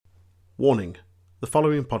Warning: the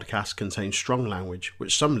following podcast contains strong language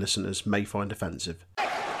which some listeners may find offensive.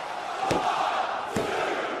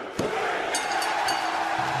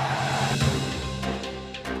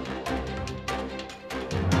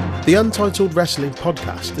 The Untitled Wrestling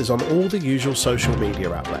Podcast is on all the usual social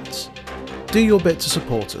media outlets. Do your bit to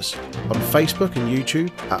support us on Facebook and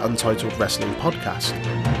YouTube at Untitled Wrestling Podcast,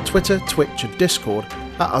 Twitter, Twitch and Discord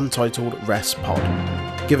at Untitled Res Pod.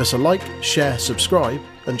 Give us a like, share, subscribe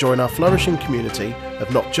and join our flourishing community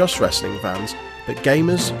of not just wrestling fans, but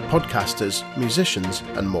gamers, podcasters, musicians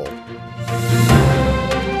and more.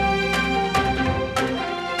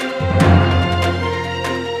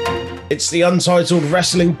 It's the Untitled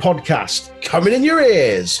Wrestling Podcast, coming in your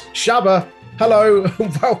ears. Shabba, hello,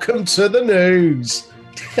 and welcome to the news.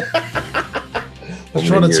 I was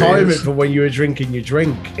trying to time it for when you were drinking your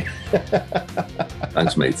drink.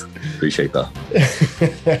 Thanks, mate. Appreciate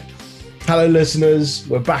that. Hello, listeners.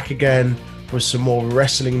 We're back again with some more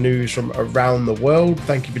wrestling news from around the world.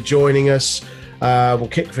 Thank you for joining us. We'll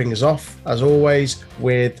kick things off, as always,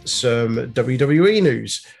 with some WWE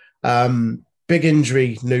news. Big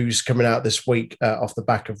injury news coming out this week off the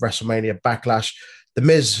back of WrestleMania Backlash. The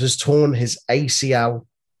Miz has torn his ACL.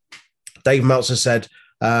 Dave Meltzer said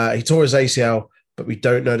he tore his ACL, but we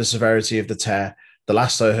don't know the severity of the tear. The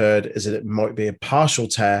last I heard is that it might be a partial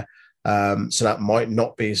tear, so that might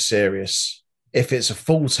not be as serious. If it's a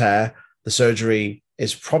full tear, the surgery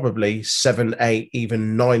is probably 7, 8,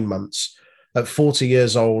 even 9 months. At 40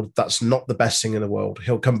 years old, that's not the best thing in the world.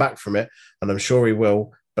 He'll come back from it, and I'm sure he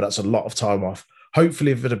will, but that's a lot of time off.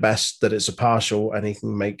 Hopefully for the best that it's a partial and he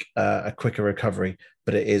can make a quicker recovery,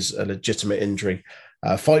 but it is a legitimate injury.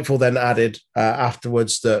 Fightful then added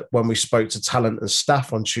afterwards that when we spoke to talent and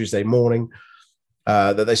staff on Tuesday morning,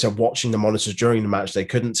 that they said watching the monitors during the match, they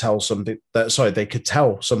couldn't tell something they could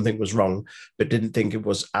tell something was wrong, but didn't think it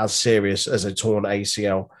was as serious as a torn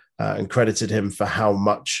ACL, and credited him for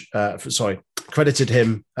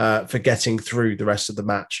getting through the rest of the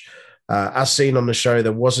match. As seen on the show,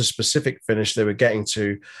 there was a specific finish they were getting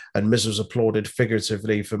to, and Miz was applauded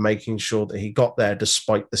figuratively for making sure that he got there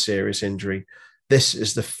despite the serious injury. This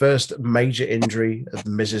is the first major injury of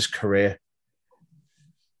Miz's career.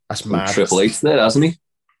 That's mad. Triple H there, hasn't he?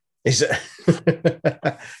 Is it?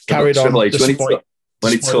 Carried on. Triple H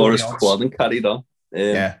when he tore his quad and carried on.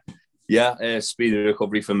 Speedy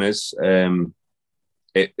recovery for Miz.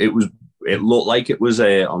 It looked like it was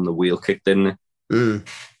on the wheel kick, didn't it?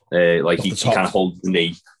 He kind of holds the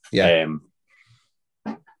knee. Yeah.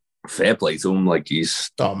 Fair play to him. Like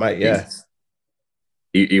he's. Oh mate, yeah.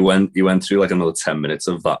 He went through like another 10 minutes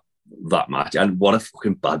of that match, and what a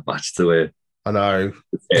fucking bad match to I know.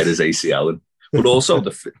 Tear his ACL, but also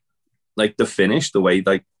the finish, the way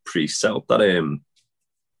like Priest set up that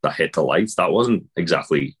hit the lights, that wasn't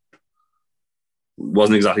exactly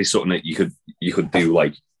something that you could do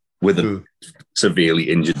like with a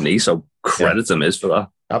severely injured knee. So credit to Miz for that.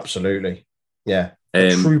 Absolutely, yeah,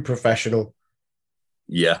 true professional.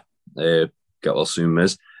 Yeah, get well soon,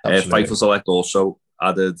 Miz. Fightful Select also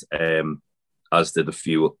added, as did a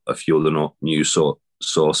few of the news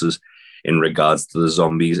sources, in regards to the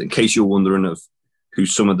zombies. In case you're wondering of who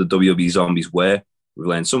some of the WWE zombies were, we've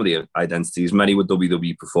learned some of the identities. Many were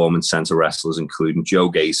WWE Performance Center wrestlers, including Joe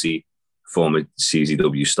Gacy, former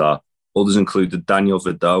CZW star. Others included Daniel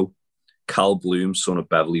Vidal, Cal Bloom, son of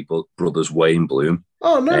Beverly brothers Wayne Bloom.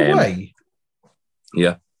 Oh, no way.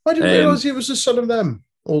 Yeah. I didn't realize he was the son of them,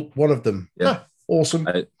 or one of them. Yeah. Awesome.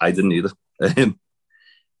 I didn't either.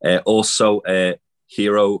 Also,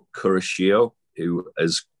 Hiro Kurashio, who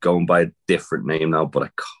is going by a different name now, but I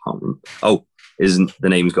can't remember. The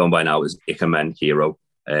name he's going by now is Ikemen Hero.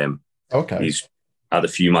 Okay. He's had a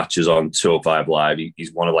few matches on 205 Live.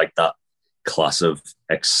 He's one of like that class of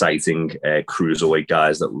exciting cruiserweight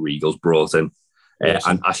guys that Regal's brought in.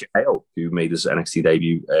 Awesome. And Asher Hale, who made his NXT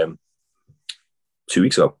debut 2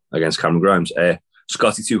 weeks ago against Cameron Grimes.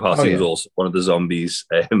 Scotty 2 Hotty was also one of the zombies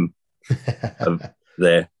there.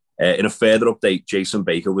 In a further update, Jason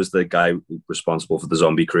Baker was the guy responsible for the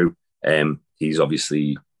zombie crew. He's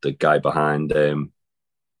obviously the guy behind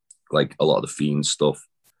like a lot of the Fiend stuff.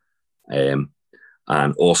 And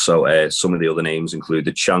also some of the other names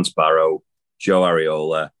included Chance Barrow, Joe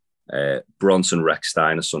Areola, Bronson Rex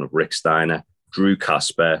Steiner, son of Rick Steiner, Drew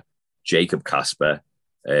Casper, Jacob Casper,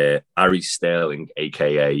 Ari Sterling,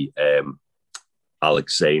 a.k.a.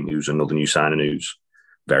 Alex Zane, who's another new signing who's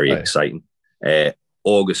very exciting.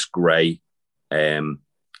 August Gray,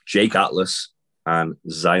 Jake Atlas, and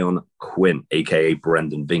Zion Quinn, a.k.a.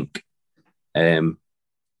 Brendan Vink. It's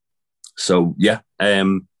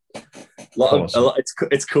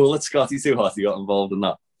cool that Scotty 2 Hotty got involved in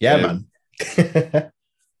that. Yeah, man.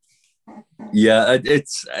 Yeah,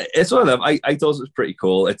 it's one of them. I thought it was pretty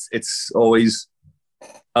cool. It's always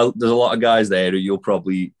there's a lot of guys there who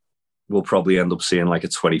will probably end up seeing like a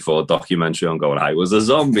 24 documentary on going, I was a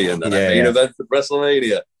zombie and then I made event for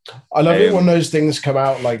WrestleMania. I love it when those things come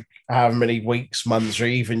out like how many weeks, months, or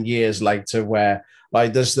even years later, where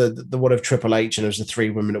like there's the one of Triple H and it was the three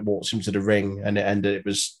women that walked into the ring and it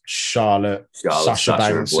was Charlotte, Sasha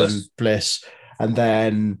Banks, and Bliss. And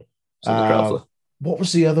then what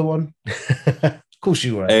was the other one? Of course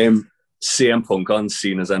you were. CM Punk on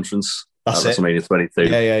Cena's entrance at WrestleMania 22.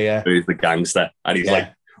 Yeah. Who's the gangster. And he's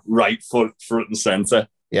like right foot front and center.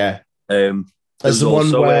 Yeah. There's the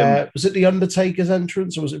one where was it the Undertaker's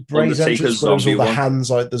entrance or was it Bray's entrance? Where it was all the hands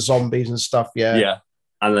like the zombies and stuff. Yeah. Yeah.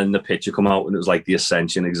 And then the picture come out and it was like the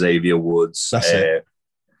Ascension, Xavier Woods. That's it.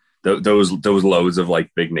 There was loads of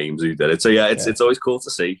like big names who did it. So yeah, it's always cool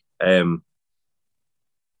to see.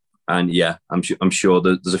 And yeah, I'm sure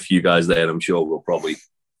that there's a few guys there. I'm sure we'll probably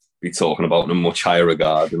be talking about in a much higher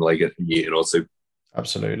regard in like a year or two.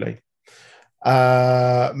 Absolutely.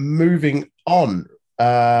 Moving on,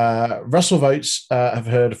 WrestleVotes have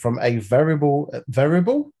heard from a very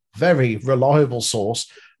reliable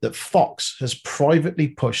source that Fox has privately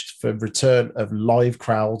pushed for return of live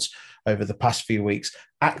crowds over the past few weeks,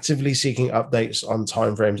 actively seeking updates on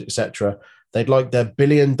timeframes, etc. They'd like their $1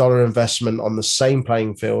 billion investment on the same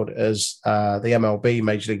playing field as the MLB,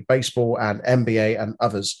 Major League Baseball, and NBA and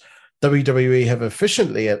others. WWE have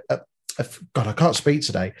officially, God, I can't speak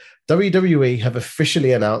today. WWE have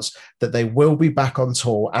officially announced that they will be back on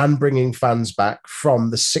tour and bringing fans back from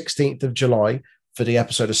the 16th of July for the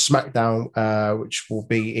episode of SmackDown, which will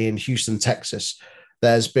be in Houston, Texas.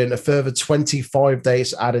 There's been a further 25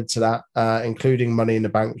 dates added to that, including Money in the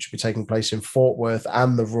Bank, which will be taking place in Fort Worth,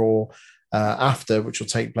 and the Raw after, which will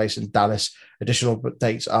take place in Dallas. Additional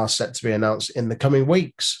dates are set to be announced in the coming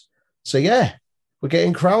weeks. So yeah, we're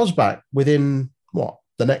getting crowds back within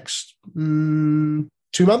the next 2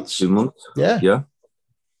 months? 2 months. Yeah.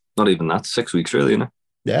 Not even that. 6 weeks, really, isn't it?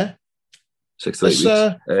 Yeah. 6 to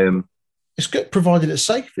 8 weeks. It's good, provided it's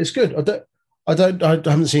safe. It's good. I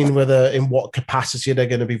haven't seen whether in what capacity they're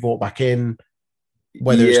going to be brought back in,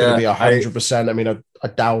 whether it's going to be 100%. I mean, I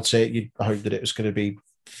doubt it. You'd hope that it was going to be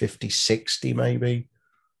 50, 60 maybe.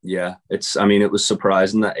 Yeah. It was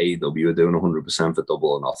surprising that AEW were doing 100% for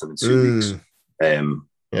Double or Nothing in 2 weeks.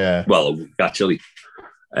 Yeah. Well, actually.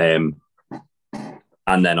 And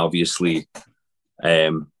then obviously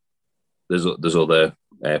there's other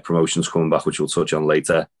promotions coming back, which we'll touch on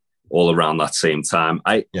later, all around that same time.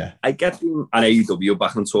 I get an AEW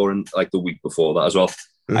back on tour in, like the week before that as well.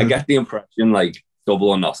 Mm-hmm. I get the impression like Double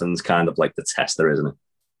or Nothing's kind of like the tester, isn't it?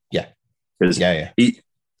 Yeah. Because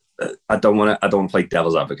I don't want to play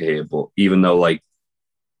devil's advocate here, but even though like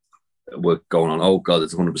we're going on, oh god,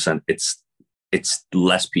 it's 100%, it's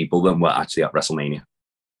less people than we're actually at WrestleMania.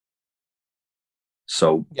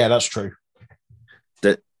 So yeah, that's true.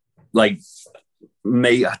 That like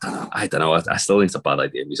I don't know. I still think it's a bad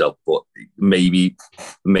idea myself, but maybe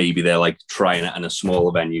they're like trying it in a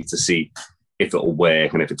smaller venue to see if it'll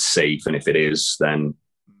work and if it's safe, and if it is, then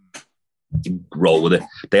roll with it.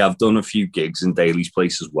 They have done a few gigs in Daly's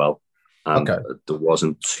place as well, and there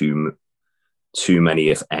wasn't too many,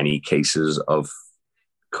 if any, cases of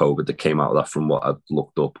COVID that came out of that from what I've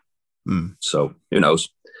looked up. So who knows?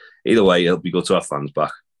 Either way, it'll be good to have fans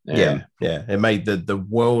back. Yeah. It made the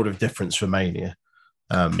world of difference for Mania.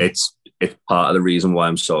 It's part of the reason why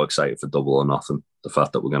I'm so excited for Double or Nothing. The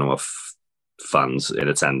fact that we're going to have fans in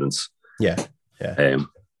attendance. Yeah.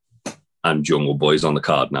 And Jungle Boy's on the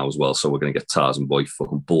card now as well, so we're going to get Tarzan Boy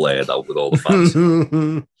fucking blared out with all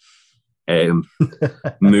the fans.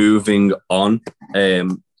 Moving on,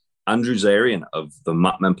 Andrew Zarian of the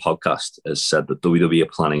Mat Men podcast has said that WWE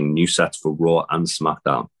are planning new sets for Raw and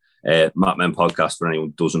SmackDown. Mat Men podcast, for anyone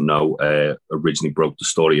who doesn't know, originally broke the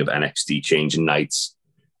story of NXT changing nights.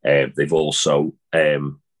 They've also,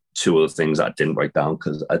 two other things that I didn't write down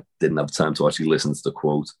because I didn't have time to actually listen to the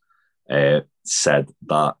quote, said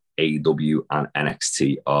that AEW and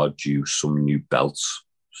NXT are due some new belts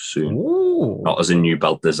soon. Ooh. Not as in new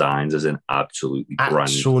belt designs, as in absolutely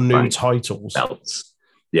actual new titles. Belts.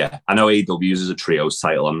 Yeah, I know AEW's is a trios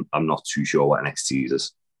title. I'm not too sure what NXT's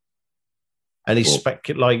is. Any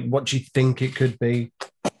what do you think it could be?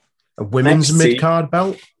 A women's mid-card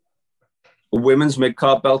belt? A women's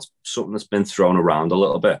mid-card belt, something that's been thrown around a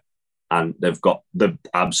little bit. And they've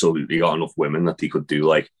absolutely got enough women that they could do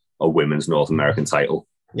like a women's North American title.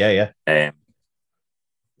 Yeah. I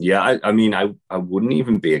wouldn't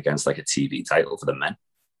even be against like a TV title for the men.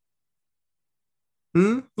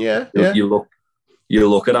 Yeah. You you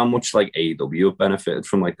look at how much like AEW benefited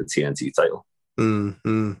from like the TNT title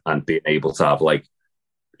and being able to have like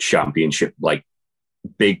championship, like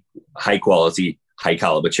big, high quality, high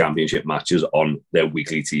caliber championship matches on their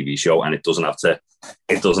weekly TV show, and it doesn't have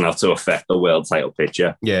to affect the world title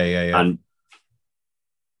picture. Yeah. And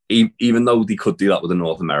even though they could do that with the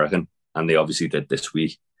North American, and they obviously did this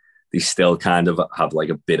week, they still kind of have like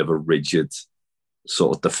a bit of a rigid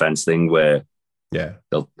sort of defense thing where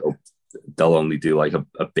they'll only do like a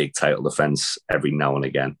big title defense every now and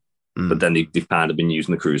again. But then they've kind of been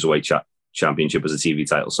using the Cruiserweight Championship as a TV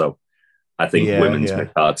title. So I think women's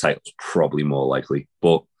mid-card title is probably more likely.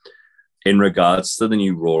 But in regards to the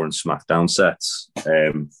new Raw and SmackDown sets,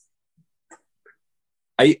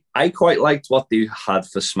 I quite liked what they had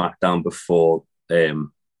for SmackDown before the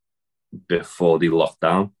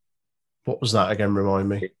lockdown. What was that again? Remind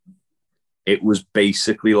me. It was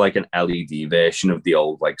basically like an LED version of the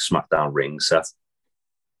old like SmackDown ring set.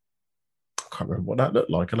 I can't remember what that looked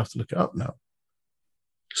like. I'll have to look it up now.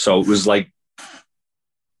 So it was like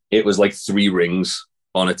 3 rings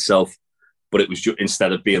on itself, but it was just,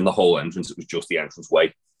 instead of being the whole entrance, it was just the entrance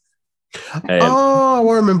way. I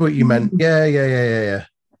remember what you meant. Yeah.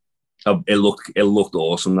 It looked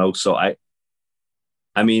awesome though. So I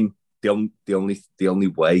mean, the only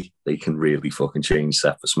way they can really fucking change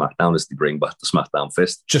Seth for SmackDown is to bring back the SmackDown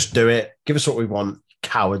Fist. Just do it. Give us what we want,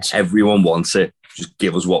 cowards. Everyone wants it. Just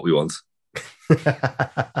give us what we want.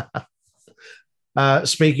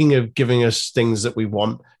 Speaking of giving us things that we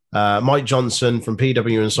want, Mike Johnson from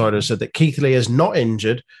PW Insider said that Keith Lee is not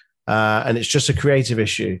injured, and it's just a creative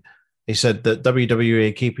issue. He said that WWE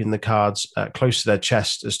are keeping the cards close to their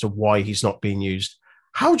chest as to why he's not being used.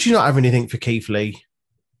 How do you not have anything for Keith Lee?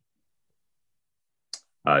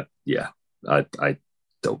 I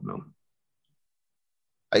don't know.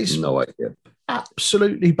 It's no idea.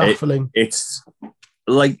 Absolutely baffling. It's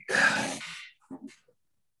like,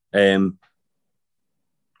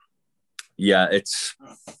 it's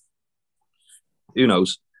who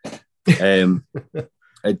knows.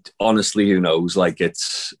 Honestly, who knows? Like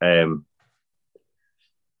it's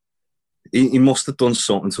he must have done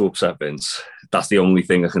something to upset Vince. That's the only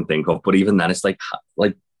thing I can think of. But even then, it's like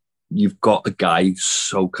you've got a guy who's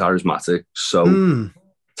so charismatic, so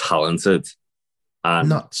talented, and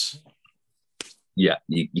nuts. Yeah,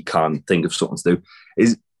 you can't think of something to do.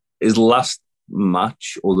 His last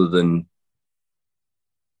match, other than,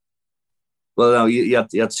 well, no, he had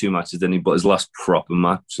 2 matches, didn't he? But his last proper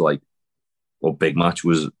match, or big match,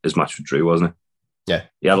 was his match with Drew, wasn't it? Yeah.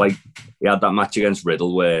 He had that match against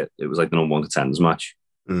Riddle where it was like the number 1 contenders match.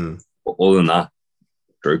 But other than that,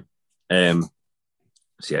 Drew.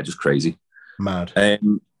 So yeah, just crazy. Mad.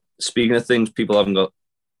 Speaking of things people haven't got,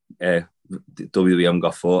 WWE haven't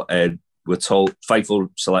got for, we're told,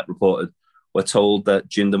 Fightful Select reported, we're told that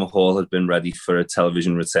Jinder Mahal had been ready for a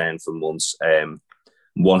television return for months.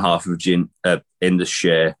 One half of Indus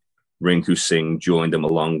Sher, Rinku Singh, joined him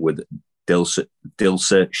along with Dilsa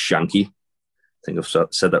Shanky. I think I've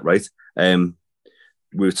said that right. We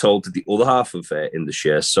were told that the other half of Indus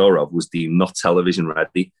Sher, Saurav, was deemed not television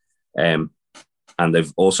ready. And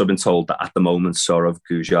they've also been told that at the moment, Saurav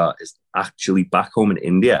Gujar is actually back home in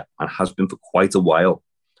India and has been for quite a while.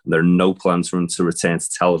 And there are no plans for him to return to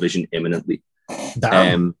television imminently.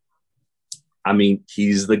 Damn. I mean,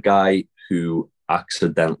 he's the guy who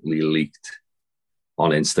accidentally leaked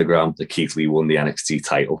on Instagram that Keith Lee won the NXT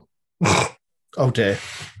title. Oh, dear.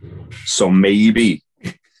 So maybe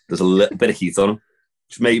there's a little bit of heat on him.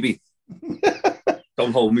 Just maybe.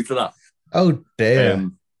 Don't hold me to that. Oh, dear.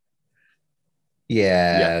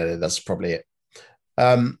 Yeah, that's probably it.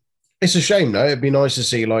 It's a shame, though. It'd be nice to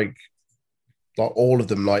see like all of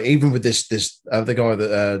them, like even with this the guy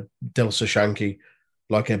that Dilsa Shanky,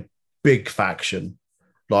 like a big faction,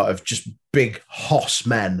 like of just big hoss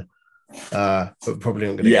men. But probably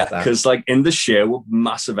not going to get that. Because like in the Sher were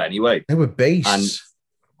massive anyway. They were beasts.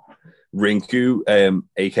 And Rinku,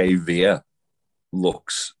 aka Via,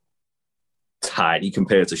 looks tiny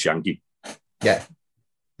compared to Shanky. Yeah.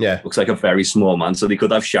 Looks like a very small man. So they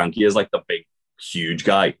could have Shanky as like the big, huge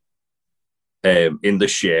guy. In the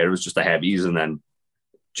Sher, it was just the heavies, and then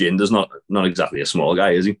Jinder's not exactly a small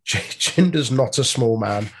guy, is he? Jinder's not a small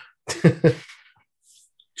man.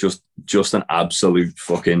 just an absolute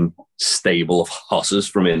fucking stable of hosses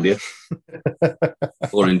from India.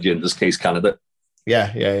 Or in Jinder's case, Canada.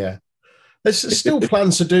 Yeah. There's still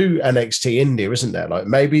plans to do NXT India, isn't there? Like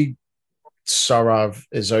maybe Saurav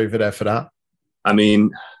is over there for that. I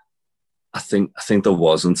mean, I think there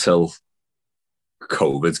was until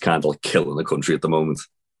COVID's kind of like killing the country at the moment.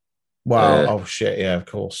 Wow! Oh shit! Yeah, of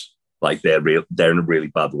course. Like they're in a really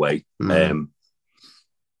bad way.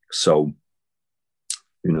 So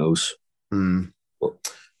who knows?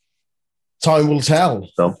 But, time will tell.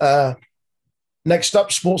 So. Next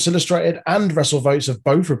up, Sports Illustrated and WrestleVotes have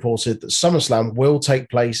both reported that SummerSlam will take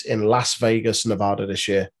place in Las Vegas, Nevada this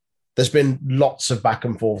year. There's been lots of back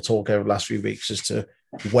and forth talk over the last few weeks as to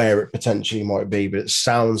where it potentially might be, but it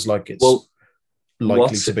sounds like it's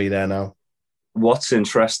likely to be there now. What's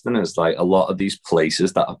interesting is like a lot of these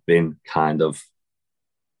places that have been kind of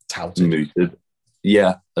touted, mooted,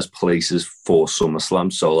 as places for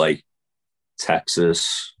SummerSlam. So like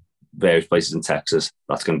Texas, various places in Texas,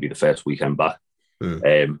 that's going to be the first weekend back.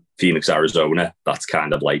 Phoenix, Arizona, that's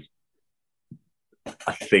kind of like,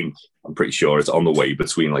 I'm pretty sure it's on the way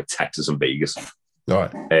between like Texas and Vegas. All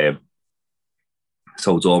right.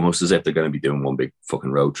 So it's almost as if they're going to be doing one big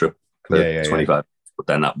fucking road trip for 25. Yeah. But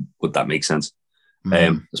then would that make sense?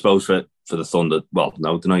 I suppose for the Thunder, well,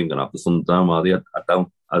 no, they're not even going to have the Thunderdome, are they? I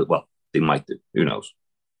don't. Well, they might do. Who knows?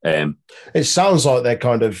 It sounds like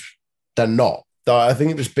they're not. I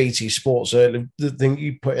think it was BT Sports earlier, the thing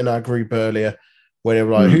you put in our group earlier, where they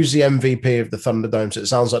were like, who's the MVP of the Thunderdome? So it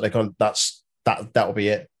sounds like that'll be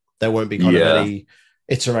it. There won't be kind of any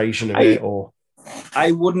iteration of it. Or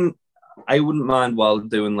I wouldn't mind while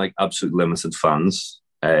doing like absolute limited fans.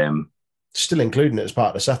 Still including it as part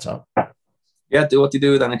of the setup. Yeah, do what you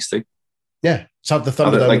do with NXT. Yeah, so have the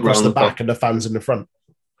Thunderdome across the back and the fans in the front.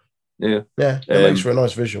 Yeah. It makes for a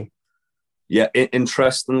nice visual. Yeah,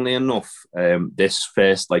 interestingly enough, this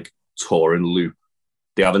first like touring loop,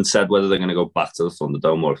 they haven't said whether they're going to go back to the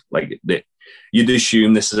Thunderdome or like you'd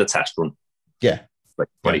assume this is a test run. Yeah, like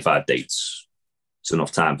 25 dates. It's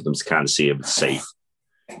enough time for them to kind of see if it's safe,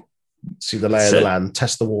 see the lay of the land,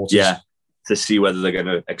 test the waters. Yeah, to see whether they're going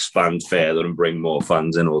to expand further and bring more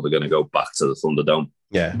fans in, or they're going to go back to the Thunderdome.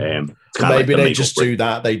 Yeah, maybe they just do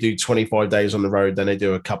that. They do 25 days on the road, then they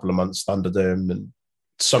do a couple of months Thunderdome and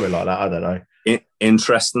something like that. I don't know.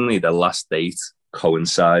 Interestingly, the last date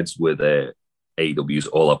coincides with AEW's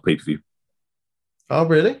All Out pay-per-view. Oh,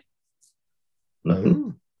 really? Mm-hmm.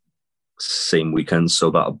 Same weekend,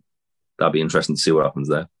 so that'll be interesting to see what happens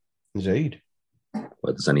there. Indeed.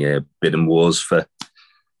 Whether there's any bidding wars for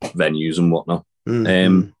venues and whatnot.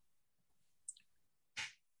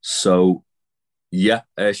 So,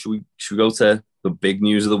 should we go to the big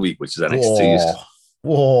news of the week, which is NXT?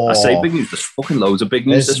 Whoa. I say big news. There's fucking loads of big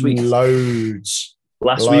news this week. Loads.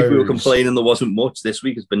 Last week we were complaining there wasn't much. This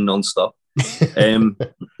week it's been non-stop.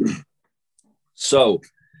 So,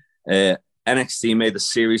 NXT made a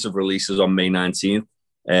series of releases on May 19th.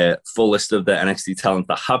 Full list of the NXT talent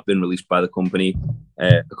that have been released by the company,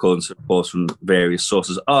 according to reports from various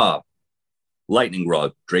sources, are Lightning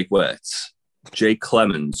Rod, Drake Wirtz, Jay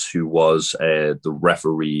Clemens, who was the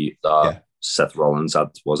referee that Seth Rollins had,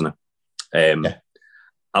 wasn't it?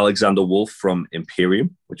 Alexander Wolf from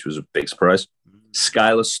Imperium, which was a big surprise.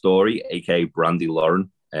 Skylar Story, aka Brandy Lauren.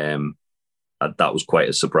 That was quite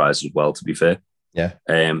a surprise as well, to be fair. Yeah.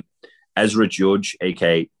 Ezra Judge,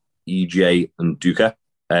 aka EJ and Duca.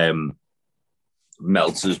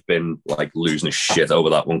 Meltzer's been like losing his shit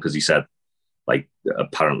over that one because he said, like,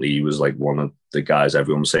 apparently he was like one of the guys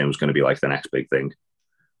everyone was saying was going to be like the next big thing.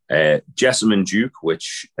 Jessamine Duke,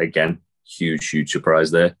 which again, huge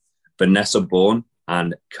surprise there. Vanessa Bourne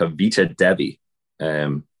and Kavita Devi.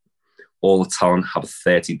 All the talent have a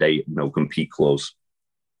 30-day no-compete clause.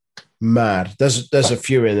 Mad. There's a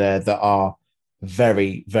few in there that are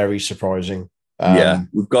very, very surprising.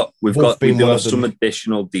 We've given some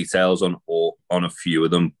additional details on a few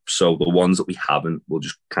of them. So the ones that we haven't, we'll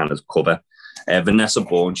just kind of cover. Vanessa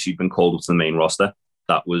Bourne, she'd been called up to the main roster.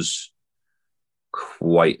 That was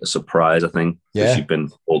quite a surprise, I think. Yeah. She'd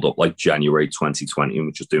been called up like January 2020 and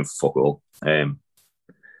was just doing fuck all. And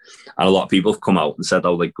a lot of people have come out and said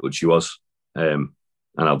how like good she was. And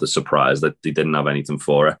how they're surprised that they didn't have anything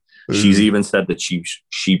for her. She's even said that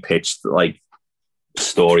she pitched like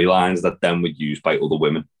storylines that then would use by other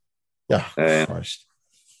women. Yeah, Christ.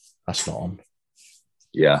 That's not on.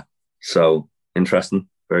 Yeah. So interesting.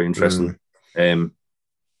 Very interesting.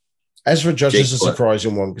 Ezra Judge is a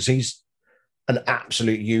surprising one because he's an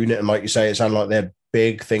absolute unit, and like you say, it sounded like they had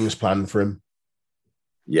big things planned for him.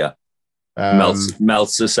 Yeah.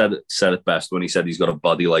 Meltzer said it best when he said he's got a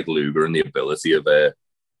body like Luger and the ability of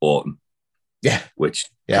Orton. Yeah. Which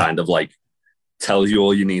kind of like tells you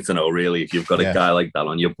all you need to know, really. If you've got a guy like that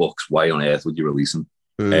on your books, why on earth would you release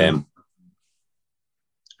him?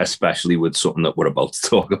 Especially with something that we're about to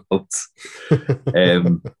talk about.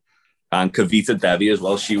 And Kavita Devi as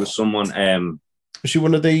well. She was someone... was she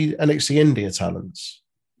one of the NXT India talents?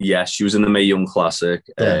 Yeah, she was in the Mae Young Classic,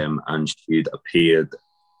 and she'd appeared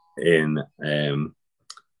in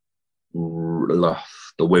the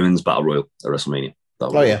women's battle royal at WrestleMania.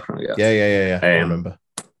 That was yeah. I remember.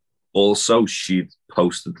 Also, she'd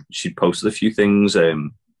posted a few things.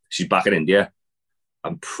 She's back in India.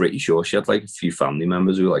 I'm pretty sure she had like a few family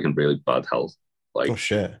members who were like in really bad health. Like, oh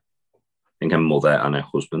shit. I think her mother and her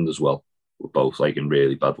husband as well were both like in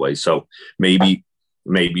really bad ways. So maybe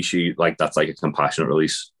she like that's like a compassionate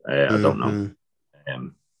release. I don't know.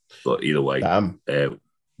 But either way,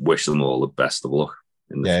 wish them all the best of luck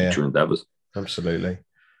in the future endeavors. Absolutely.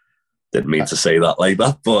 Didn't mean to say that like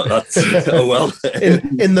that, but that's oh well.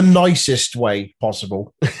 in the nicest way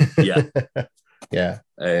possible. Yeah. Yeah.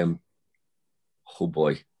 Oh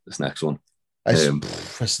boy, this next one.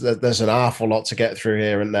 There's an awful lot to get through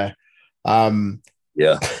here, isn't there?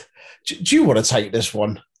 Yeah. Do you want to take this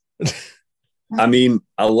one? I mean,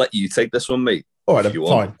 I'll let you take this one, mate. All right,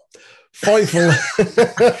 fine.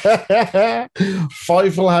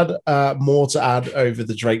 Fightful had more to add over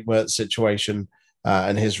the Drake Wuertz situation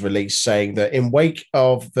and his release, saying that in wake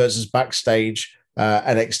of versus backstage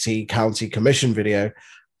NXT County Commission video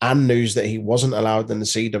and news that he wasn't allowed in the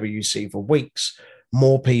CWC for weeks,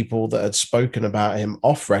 more people that had spoken about him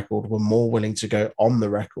off record were more willing to go on the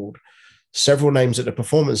record. Several names at the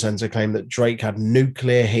Performance Center claimed that Drake had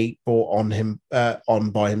nuclear heat brought on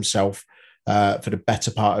by himself for the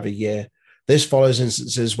better part of a year. This follows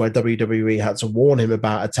instances where WWE had to warn him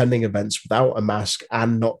about attending events without a mask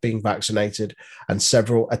and not being vaccinated, and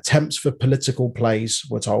several attempts for political plays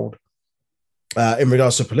were told. In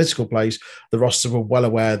regards to political plays, the roster were well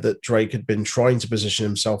aware that Drake had been trying to position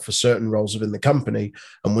himself for certain roles within the company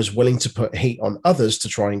and was willing to put heat on others to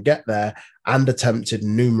try and get there, and attempted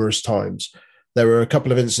numerous times. There were a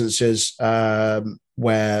couple of instances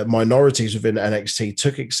where minorities within NXT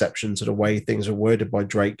took exception to the way things were worded by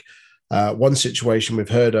Drake. One situation we've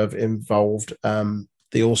heard of involved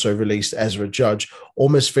the also released Ezra Judge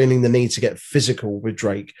almost feeling the need to get physical with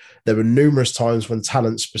Drake. There were numerous times when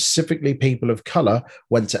talent, specifically people of color,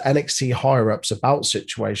 went to NXT higher-ups about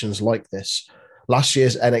situations like this. Last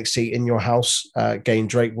year's NXT In Your House gained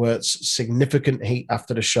Drake Wuertz significant heat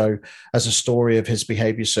after the show as a story of his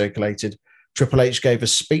behavior circulated. Triple H gave a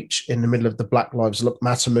speech in the middle of the Black Lives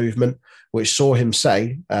Matter movement, which saw him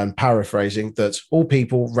say, and paraphrasing, that all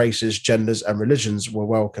people, races, genders, and religions were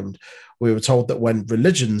welcomed. We were told that when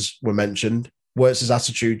religions were mentioned, Wuertz's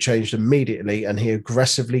attitude changed immediately, and he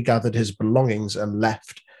aggressively gathered his belongings and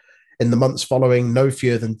left. In the months following, no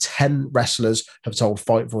fewer than 10 wrestlers have told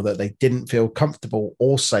Fightful that they didn't feel comfortable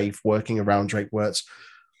or safe working around Drake Wuertz.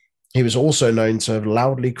 He was also known to have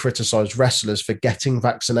loudly criticized wrestlers for getting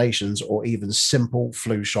vaccinations or even simple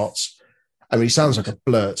flu shots. I mean, he sounds like a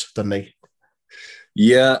blurt, doesn't he?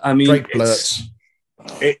 Yeah, I mean, Drake blurts.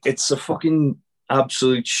 It's a fucking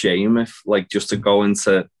absolute shame if, like, just to go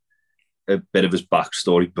into a bit of his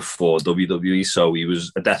backstory before WWE. So he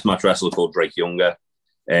was a deathmatch wrestler called Drake Younger.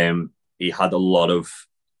 He had a lot of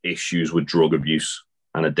issues with drug abuse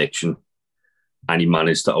and addiction, and he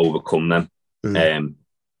managed to overcome them.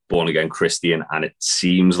 Born again Christian, and it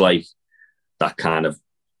seems like that kind of,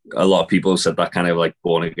 a lot of people have said that kind of like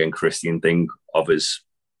born again Christian thing of his,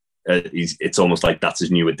 it's almost like that's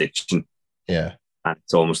his new addiction. Yeah. And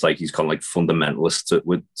it's almost like he's kind of like fundamentalist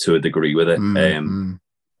to a degree with it.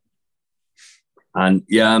 And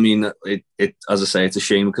yeah, I mean, it as I say, it's a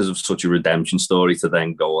shame because of such a redemption story to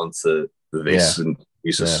then go on to this and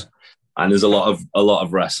Jesus. Yeah. And there's a lot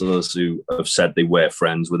of wrestlers who have said they were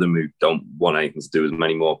friends with him who don't want anything to do with him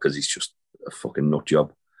anymore because he's just a fucking nut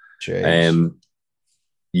job.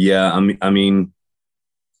 Yeah, I mean,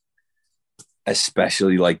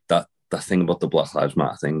 especially like that thing about the Black Lives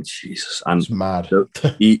Matter thing, Jesus, and it's mad.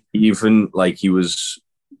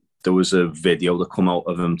 There was a video that come out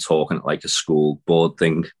of him talking at like a school board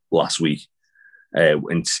thing last week,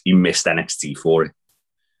 and he missed NXT for it,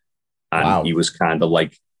 and he was kind of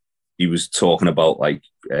like. He was talking about like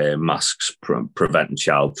masks preventing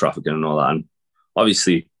child trafficking and all that. And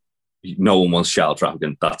obviously, no one wants child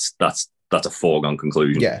trafficking. That's a foregone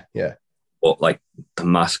conclusion. Yeah. But like the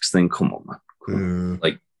masks thing, come on, man.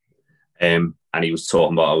 Like, and he was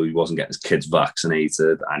talking about how he wasn't getting his kids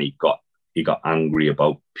vaccinated, and he got angry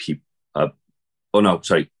about people.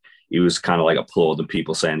 He was kind of like applauding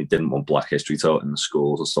people saying he didn't want Black History taught in the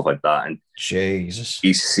schools and stuff like that. And Jesus,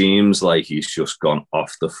 he seems like he's just gone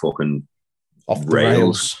off the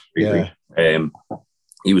rails. Really. Yeah.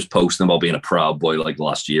 He was posting about being a Proud Boy like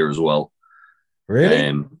last year as well.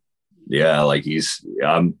 Really? Yeah, like he's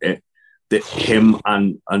him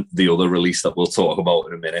and the other release that we'll talk about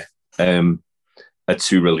in a minute. Are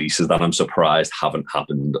two releases that I'm surprised haven't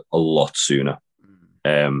happened a lot sooner.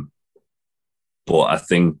 But I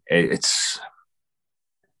think it's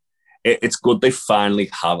it's good they finally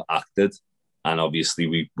have acted. And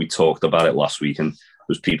obviously, we talked about it last week, and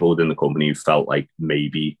there's people within the company who felt like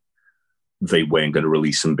maybe they weren't going to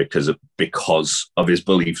release him because of his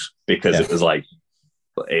beliefs, because it was like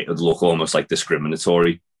it would look almost like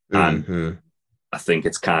discriminatory. And I think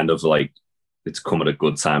it's kind of like it's come at a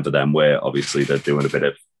good time for them, where obviously they're doing kind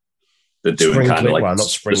of like not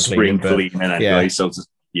spring cleaning anyway. So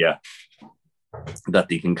that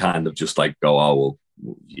they can kind of just like go, oh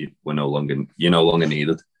well, you're no longer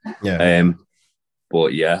needed. Yeah.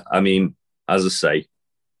 But yeah, I mean, as I say,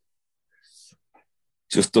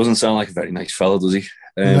 just doesn't sound like a very nice fella, does he?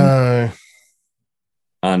 No.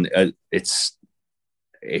 And it's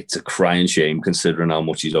a crying shame considering how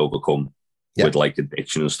much he's overcome with like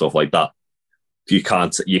addiction and stuff like that. You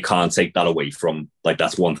can't take that away from, like,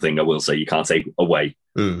 that's one thing I will say, you can't take away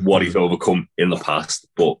what he's overcome in the past,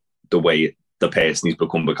 but the way the person he's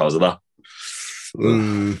become because of that.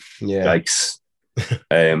 Yikes.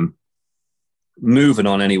 Moving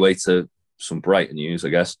on anyway to some brighter news, I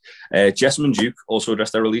guess. Jessamine Duke also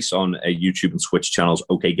addressed their release on YouTube and Twitch channels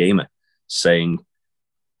OK Gamer, saying,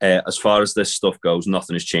 as far as this stuff goes,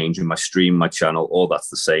 nothing has changed in my stream, my channel, all that's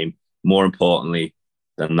the same. More importantly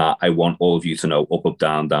than that, I want all of you to know Up Up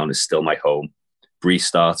Down Down is still my home.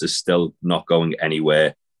 Restart is still not going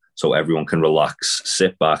anywhere, so everyone can relax,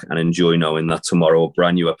 sit back and enjoy knowing that tomorrow a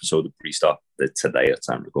brand new episode of Restart, today at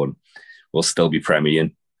time recording, will still be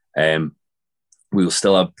premiering. We will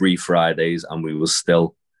still have Bree Fridays, and we will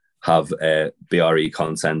still have BRE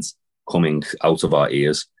content coming out of our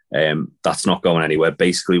ears. That's not going anywhere.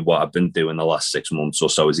 Basically, what I've been doing the last 6 months or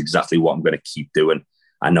so is exactly what I'm going to keep doing.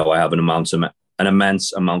 I know I have an immense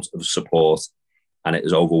amount of support, and it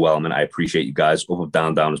is overwhelming. I appreciate you guys. Up Up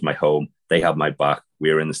Down Down is my home. They have my back.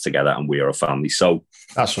 We are in this together, and we are a family. So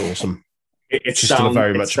that's awesome. It's still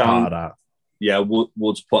very much a part of that. Yeah,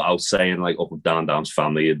 Wood's put out saying like Up Up Down Down's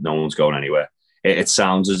family. No one's going anywhere. It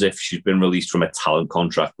sounds as if she's been released from a talent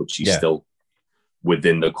contract, but she's still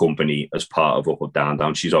within the company as part of Up Up Down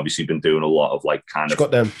Down. She's obviously been doing a lot of like She's got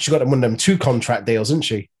them one of them 2 contract deals, isn't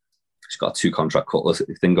she? She's got a 2 contract cutlass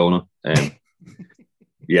thing going on.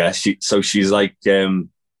 She's like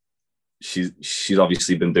she's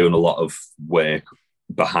obviously been doing a lot of work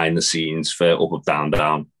behind the scenes for Up Up Down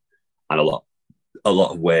Down, and a lot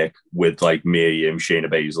of work with like Miriam,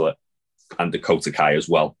 Shayna Baszler, and Dakota Kai as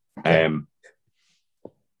well.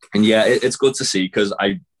 And yeah, it's good to see, because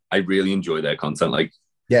I really enjoy their content. Like,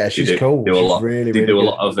 yeah, she's cool. They do a lot. Really, they really do good. a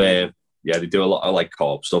lot of they do a lot of like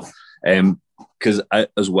co-op stuff. Because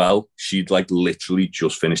as well, she'd like literally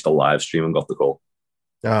just finished a live stream and got the call.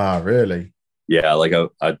 Ah, really? Yeah, like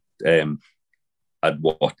I'd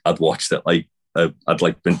watched it. Like I'd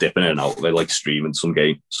like been dipping in and out, like streaming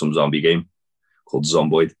some zombie game called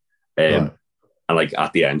Zomboid. And like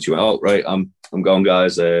at the end, she went, "Oh right, I'm going,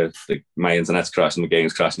 guys. My internet's crashing, the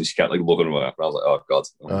game's crashing." She kept like looking away. I was like, "Oh god."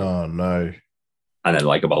 Oh no. And then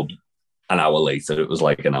like about an hour later, it was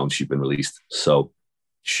like announced she'd been released. So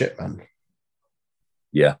shit, man.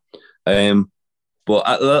 Yeah. But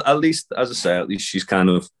at least, as I say, at least she's kind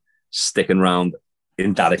of sticking around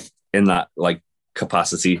in that like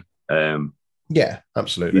capacity. Yeah,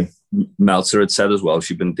 absolutely. Meltzer had said as well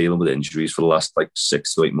she'd been dealing with injuries for the last like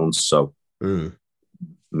 6 to 8 months. So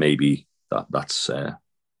maybe that's part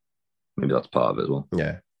of it as well.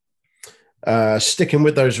 Yeah. Sticking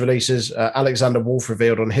with those releases, Alexander Wolf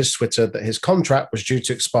revealed on his Twitter that his contract was due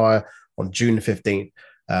to expire on June 15th.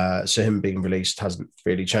 So him being released hasn't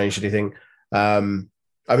really changed anything. I'm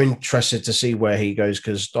interested to see where he goes,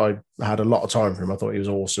 because I had a lot of time for him. I thought he was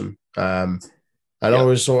awesome. I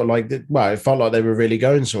was sort of like, well, it felt like they were really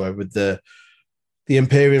going somewhere with the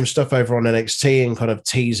Imperium stuff over on NXT and kind of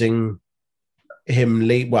teasing him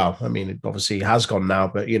leave. Well, I mean, obviously he has gone now,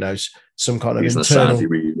 but some kind of internal.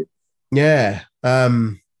 Yeah.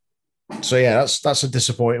 So yeah, that's a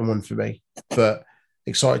disappointing one for me, but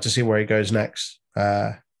excited to see where he goes next.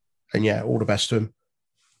 And yeah, all the best to him.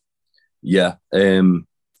 Yeah.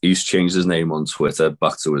 He's changed his name on Twitter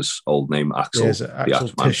back to his old name, Axel. Yeah, Axel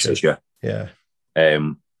Tischer. Yeah.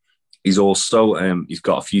 He's also he's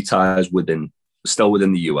got a few ties still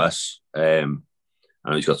within the US. I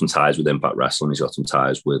know he's got some ties with Impact Wrestling. He's got some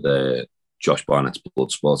ties with Josh Barnett's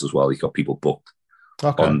Bloodsport as well. He's got people booked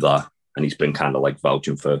on that, and he's been kind of like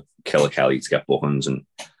vouching for Killer Kelly to get bookings, and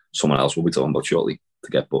someone else we'll be talking about shortly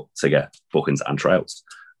to get bookings and tryouts.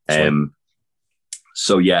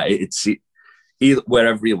 So yeah, it's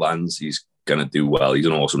wherever he lands, he's gonna do well. He's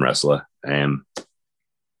an awesome wrestler, and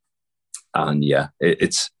yeah,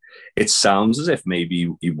 it sounds as if maybe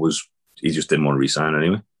he just didn't want to resign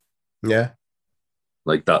anyway. Yeah,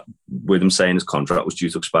 Like that, with him saying his contract was due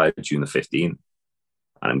to expire June the 15th, and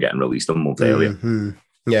I'm getting released a month earlier. Mm-hmm.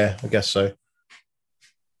 Yeah, I guess so.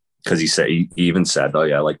 Because he even said, "Oh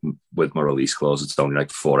yeah, like with my release clause, it's only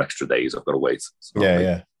like 4 extra days I've got to wait."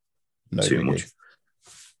 Yeah. No too much.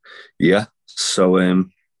 Yeah. So,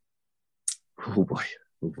 oh boy.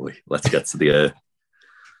 Let's get to the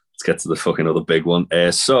fucking other big one.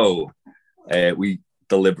 So we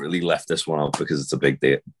deliberately left this one out because it's a big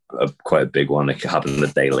day, quite a big one. It happened a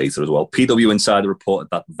day later as well. PW Insider reported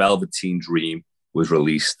that Velveteen Dream was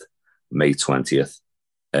released May 20th.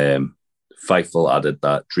 Fightful added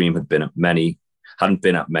that Dream hadn't been at many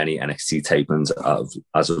NXT tapings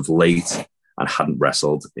as of late and hadn't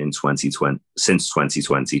wrestled in 2020 since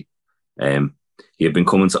 2020. He had been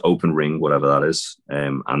coming to Open Ring, whatever that is,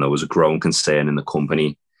 and there was a growing concern in the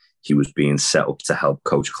company he was being set up to help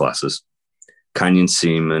coach classes. Canyon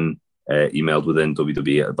Seaman emailed within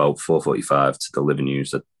WWE at about 4:45 to deliver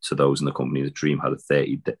news to those in the company that Dream had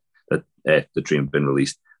the Dream had been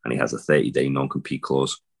released and he has a 30-day non-compete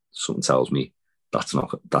clause. Something tells me that's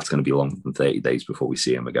going to be longer than 30 days before we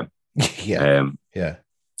see him again. Yeah.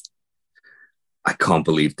 I can't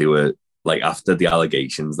believe they were like, after the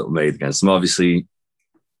allegations that were made against him, obviously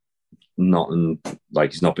nothing,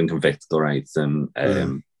 like he's not been convicted or anything.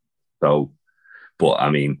 So, but I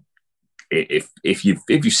mean, if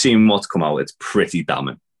you've seen what's come out, it's pretty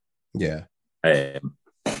damning. Yeah.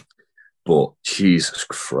 But Jesus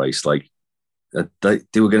Christ, like they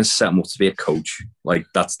were going to set him up to be a coach. Like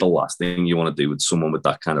that's the last thing you want to do with someone with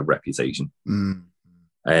that kind of reputation.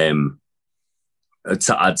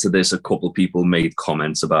 To add to this, a couple of people made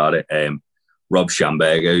comments about it. Rob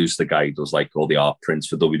Schamberger, who's the guy who does like all the art prints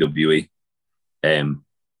for WWE, and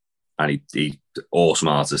he awesome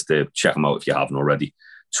artist. Check him out if you haven't already.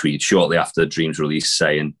 Tweeted shortly after Dream's release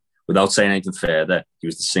saying, without saying anything further, he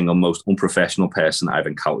was the single most unprofessional person I've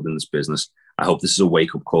encountered in this business. I hope this is a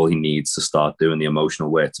wake-up call he needs to start doing the emotional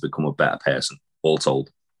work to become a better person, all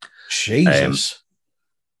told. Jesus.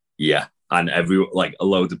 Yeah. And a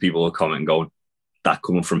load of people are commenting going, that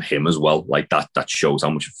coming from him as well. Like that shows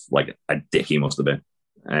how much like a dick he must have been.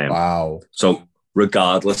 Wow. So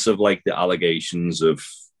regardless of like the allegations of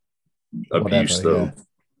abuse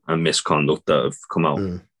and misconduct that have come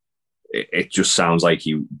out, it just sounds like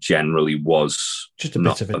he generally was just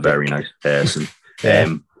not a very nice person.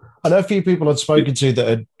 I know a few people I'd spoken to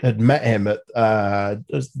that had met him at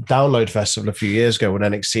Download Festival a few years ago when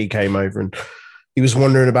NXT came over, and he was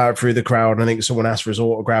wandering about through the crowd. And I think someone asked for his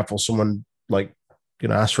autograph or someone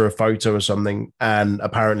asked for a photo or something. And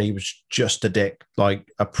apparently he was just a dick,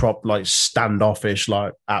 like a prop, like standoffish,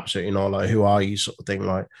 like absolutely not, like who are you sort of thing.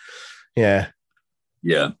 Like, yeah.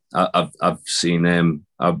 Yeah. I've seen him.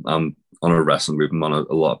 I'm on a wrestling group. I'm on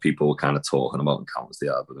a lot of people were kind of talking about encounters they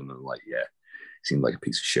had with him. And like, yeah, he seemed like a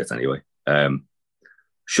piece of shit anyway.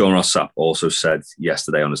 Sean Ross Sapp also said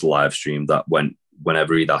yesterday on his live stream that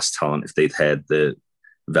whenever he'd asked talent if they'd heard the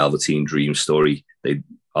Velveteen Dream story, they'd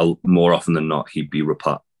more often than not, he'd be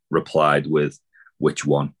replied with which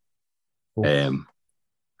one. And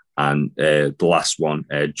the last one,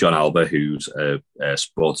 John Alba, who's a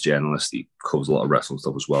sports journalist, he covers a lot of wrestling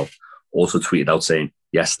stuff as well, also tweeted out saying,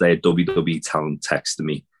 yesterday, a WWE talent texted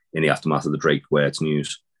me in the aftermath of the Drake Wuertz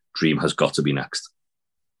news. Dream has got to be next.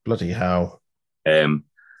 Bloody hell.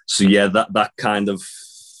 So yeah, that kind of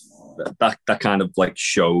like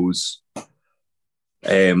shows.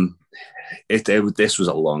 This was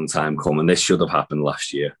a long time coming. This should have happened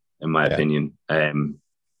last year, in my opinion.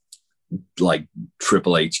 Like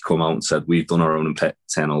Triple H come out and said, we've done our own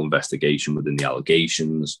internal investigation within the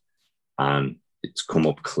allegations and it's come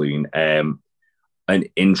up clean. An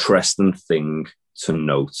interesting thing to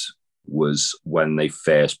note was when they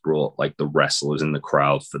first brought like the wrestlers in the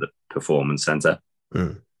crowd for the Performance Center.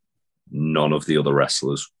 None of the other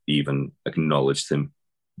wrestlers even acknowledged him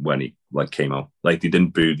when he like came out. Like they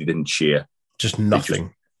didn't boo, they didn't cheer. Just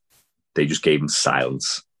nothing. They just gave him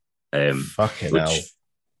silence. Fucking hell.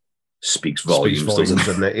 Speaks volumes,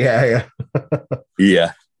 doesn't it? Yeah.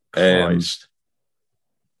 Yeah. Christ.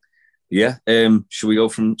 Yeah. Should we go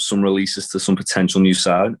from some releases to some potential new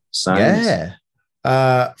signs? Yeah.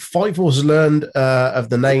 Fightful has learned of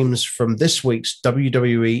the names from this week's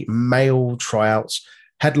WWE male tryouts,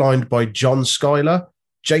 headlined by John Schuyler,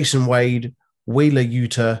 Jason Wade, Wheeler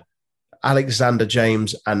Yuta, Alexander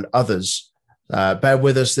James, and others. Bear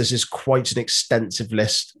with us. This is quite an extensive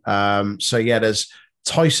list. So yeah, there's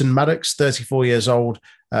Tyson Maddox, 34 years old,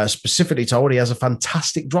 specifically told he has a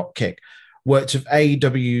fantastic drop kick. Worked with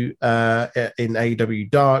AEW in AEW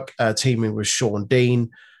Dark, teaming with Sean Dean.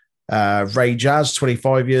 Ray Jazz,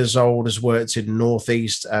 25 years old, has worked in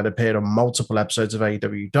Northeast and appeared on multiple episodes of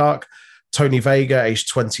AEW Dark. Tony Vega, age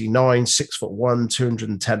 29, 6'1",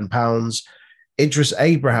 210 pounds. Idris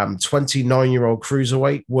Abraham, 29-year-old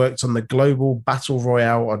cruiserweight, worked on the Global Battle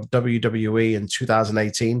Royale on WWE in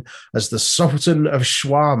 2018 as the Sultan of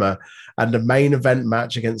Shawarma and the main event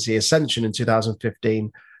match against the Ascension in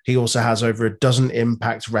 2015. He also has over a dozen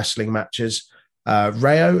Impact Wrestling matches.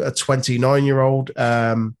 Rayo, a 29-year-old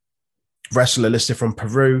wrestler listed from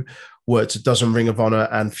Peru, worked a dozen Ring of Honor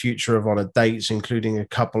and Future of Honor dates, including a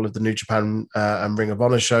couple of the New Japan and Ring of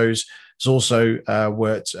Honor shows. He's also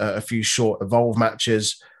worked a few short Evolve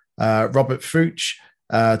matches. Robert Fuchs,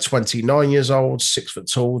 29 years old, 6 foot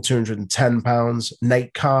tall, 210 pounds.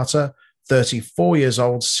 Nate Carter, 34 years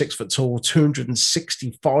old, 6 foot tall,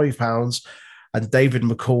 265 pounds. And David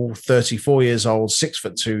McCall, 34 years old, 6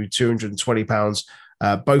 foot 2, 220 pounds.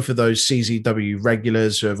 Both of those CZW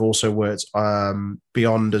regulars who have also worked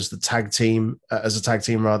beyond as a tag team, known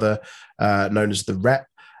as the Rep.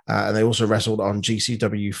 And they also wrestled on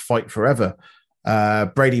GCW Fight Forever.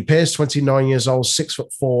 Brady Pierce, 29 years old,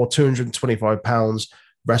 6'4", 225 pounds,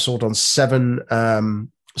 wrestled on 7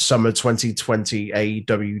 summer 2020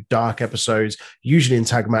 AEW Dark episodes, usually in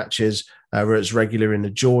tag matches, where it's regular in the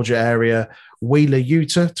Georgia area. Wheeler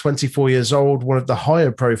Yuta, 24 years old, one of the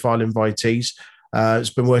higher profile invitees. Has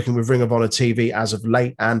been working with Ring of Honor TV as of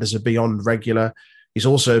late and as a Beyond regular. He's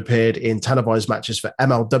also appeared in televised matches for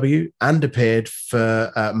MLW and appeared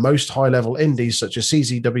for most high-level indies such as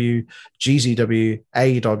CZW, GZW,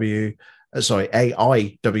 AIW,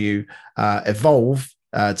 Evolve,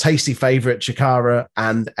 Tasty Favorite, Chikara,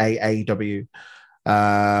 and AAW.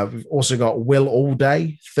 We've also got Will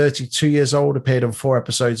Allday, 32 years old, appeared on 4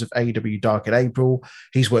 episodes of AEW Dark in April.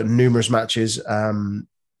 He's worked numerous matches,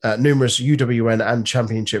 numerous UWN and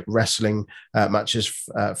Championship Wrestling matches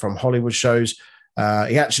from Hollywood shows.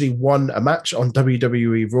 He actually won a match on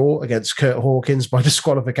WWE Raw against Kurt Hawkins by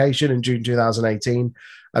disqualification in June 2018.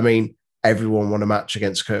 I mean, everyone won a match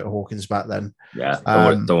against Kurt Hawkins back then. Yeah,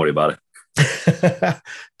 don't worry about it.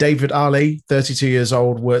 David Ali, 32 years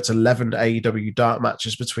old, worked 11 AEW Dark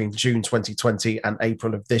matches between June 2020 and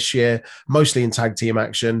April of this year, mostly in tag team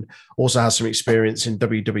action. Also has some experience in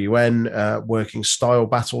WWN, working style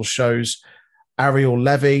battle shows. Ariel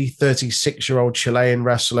Levy, 36-year-old Chilean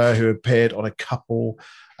wrestler who appeared on a couple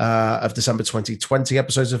of December 2020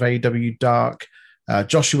 episodes of AEW Dark.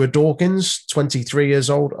 Joshua Dawkins, 23 years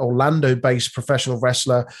old, Orlando-based professional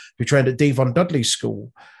wrestler who trained at Devon Dudley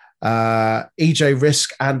School. EJ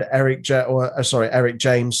Risk and Eric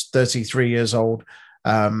James, 33 years old,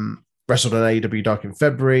 wrestled on AEW Dark in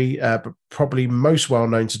February, but probably most well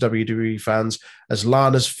known to WWE fans as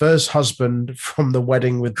Lana's first husband from the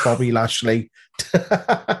wedding with Bobby Lashley.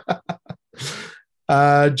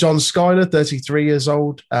 John Schuyler, 33 years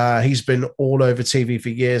old. He's been all over TV for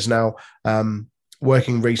years now,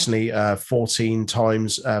 working recently 14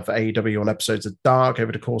 times for AEW on episodes of Dark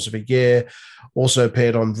over the course of a year. Also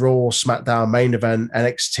appeared on Raw, SmackDown, Main Event,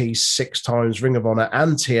 NXT 6 times, Ring of Honor,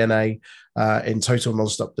 and TNA in Total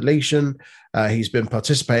Nonstop Deletion. He's been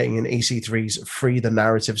participating in EC3's Free the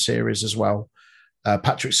Narrative series as well.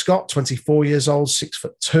 Patrick Scott, 24 years old,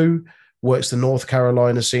 6'2", works the North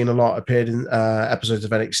Carolina scene a lot, appeared in episodes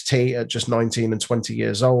of NXT at just 19 and 20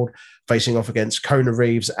 years old, facing off against Kona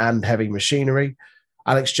Reeves and Heavy Machinery.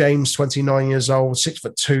 Alex James, 29 years old,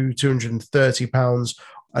 6'2", 230 pounds,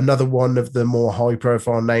 another one of the more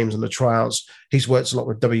high-profile names on the tryouts. He's worked a lot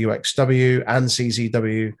with WXW and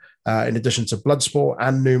CZW, in addition to Bloodsport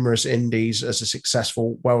and numerous indies as a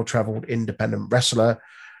successful, well-traveled independent wrestler.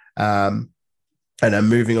 And then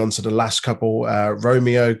moving on to the last couple,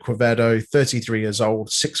 Romeo Quevedo, 33 years old,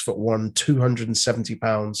 6'1", 270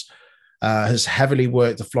 pounds, has heavily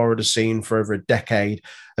worked the Florida scene for over a decade,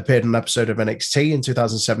 appeared in an episode of NXT in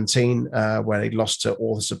 2017 where he lost to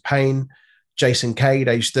Authors of Pain. Jason Cade,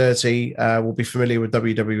 age 30, will be familiar with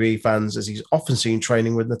WWE fans as he's often seen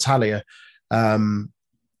training with Natalia.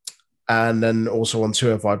 And then also on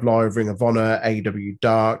 205 Live, Ring of Honor, AEW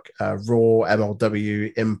Dark, Raw,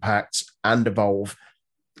 MLW, Impact, and Evolve,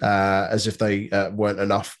 as if they weren't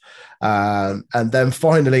enough. And then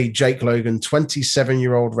finally, Jake Logan,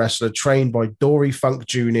 27-year-old wrestler trained by Dory Funk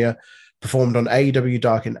Jr., performed on AEW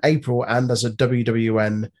Dark in April and as a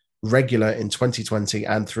WWN regular in 2020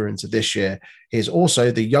 and through into this year. He is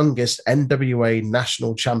also the youngest NWA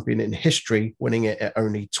national champion in history, winning it at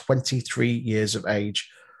only 23 years of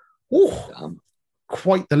age. Ooh,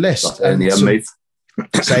 quite the list. In the end, mate.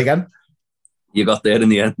 Say again? You got there in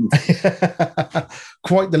the end.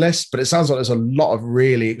 Quite the list, but it sounds like there's a lot of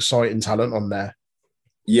really exciting talent on there.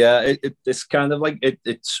 Yeah, it's kind of like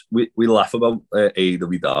it's we laugh about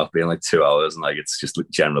AEW Dark being like 2 hours and like it's just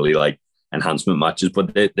generally like enhancement matches,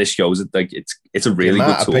 but this shows it like it's a really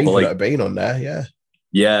good tool. People like, that have been on there, yeah.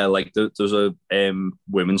 Yeah, like there's a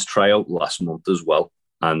women's tryout last month as well,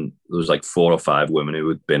 and there was like 4 or 5 women who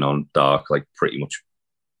had been on Dark like pretty much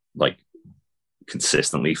like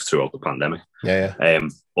consistently throughout the pandemic. Yeah.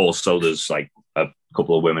 Also, there's like a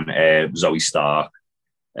couple of women, Zoe Stark,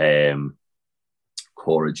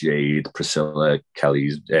 Cora Jade, Priscilla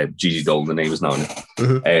Kelly's, Gigi Dolan, the name is now.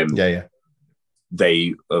 Mm-hmm. Yeah.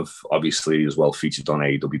 They have obviously as well featured on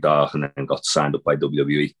AEW Dark and then got signed up by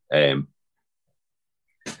WWE.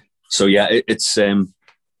 So yeah, it seems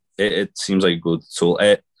like a good tool.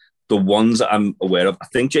 The ones that I'm aware of, I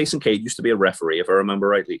think Jason Cage used to be a referee, if I remember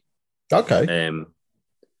rightly. Okay.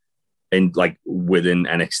 In like within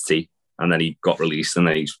NXT, and then he got released, and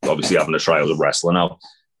then he's obviously having a try as a wrestler now.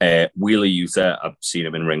 Wheeler Yuta, I've seen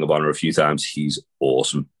him in Ring of Honor a few times. He's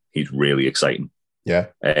awesome. He's really exciting. Yeah.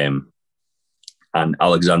 And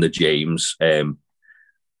Alexander James,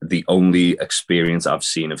 the only experience I've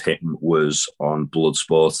seen of him was on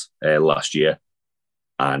Bloodsport last year,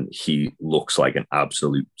 and he looks like an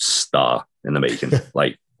absolute star in the making.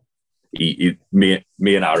 Like me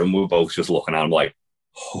and Aaron were both just looking at him like,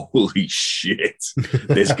 holy shit,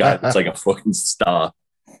 this guy looks like a fucking star.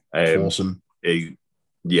 Awesome.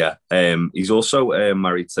 He's also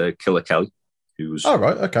married to Killer Kelly, who's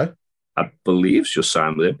right, okay. I believe just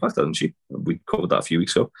signed with Impact, hasn't she? We covered that a few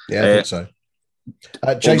weeks ago. Yeah, I think so.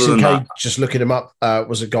 Jason Cage, just looking him up,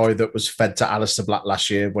 was a guy that was fed to Aleister Black last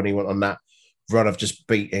year when he went on that run of just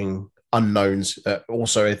beating unknowns.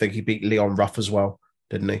 Also, I think he beat Leon Ruff as well,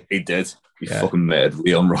 didn't he? He did. He fucking made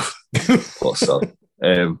Leon Ruff.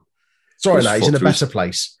 Sorry, no, he's in a better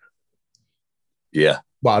place. Yeah.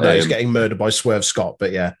 Well, no, he's getting murdered by Swerve Scott,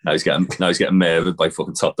 but yeah. Now he's getting murdered by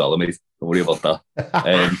fucking Top Dollar, mate. Don't worry about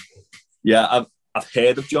that. Yeah, I've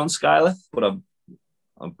heard of John Skyler, but I've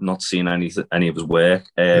not seen any of his work.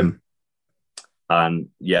 And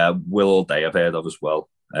yeah, Will All Day I've heard of as well.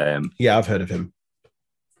 Yeah, I've heard of him.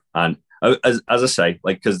 And as I say,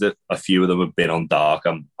 like because a few of them have been on Dark,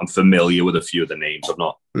 I'm familiar with a few of the names. I've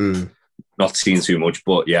not seen too much,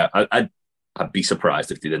 but yeah, I'd be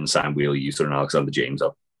surprised if they didn't sign Wheeler Yuta and Alexander James. I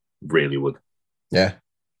really would. Yeah.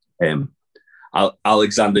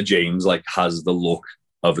 Alexander James like has the look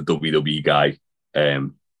of a WWE guy,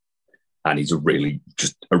 and he's a really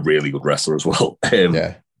good wrestler as well.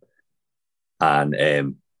 Wheeler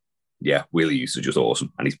Yuta just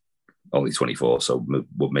awesome, and he's only 24, so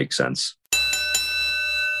would make sense.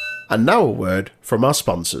 And now a word from our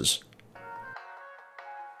sponsors.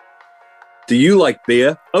 Do you like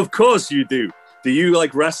beer? Of course you do. Do you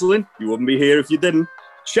like wrestling? You wouldn't be here if you didn't.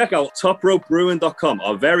 Check out topropebrewing.com,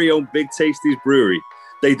 our very own Big Tasties brewery.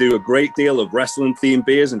 They do a great deal of wrestling-themed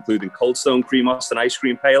beers, including Cold Stone Cream Austin Ice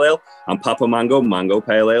Cream Pale Ale and Papa Mango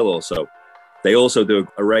Pale Ale also. They also do an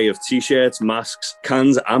array of T-shirts, masks,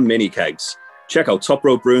 cans, and mini kegs. Check out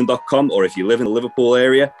topropebrewing.com, or if you live in the Liverpool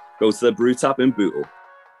area, go to the Brew Tap in Bootle.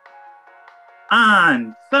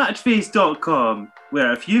 And thatchface.com,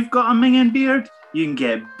 where if you've got a minging beard, you can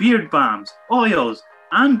get beard balms, oils,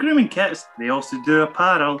 and grooming kits. They also do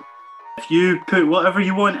apparel. If you put whatever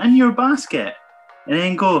you want in your basket and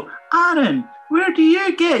then go, Aaron, where do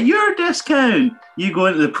you get your discount? You go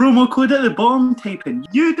into the promo code at the bottom, type in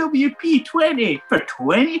UWP20 for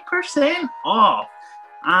 20% off.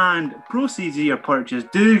 And proceeds of your purchase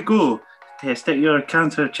do go to testicular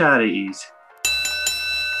cancer charities.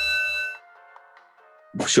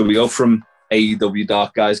 Should we go from AEW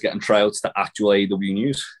Dark guys getting tryouts to actual AEW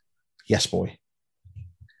news? Yes, boy.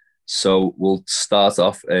 So we'll start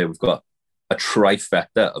off. We've got a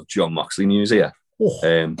trifecta of Jon Moxley news here.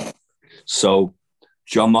 Oh. So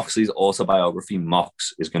Jon Moxley's autobiography,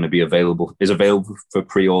 Mox, is available for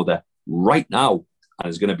pre-order right now, and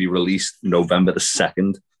is going to be released November the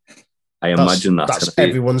 2nd. I imagine that's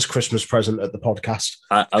everyone's Christmas present at the podcast.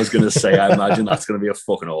 I was going to say, I imagine that's going to be a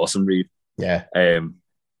fucking awesome read. Yeah.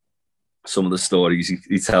 Some of the stories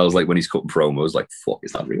he tells, like when he's cutting promos, like, fuck,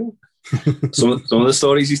 is that real? some of the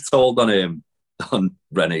stories he's told on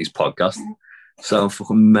Renee's podcast sound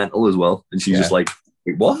fucking mental as well. And she's just like,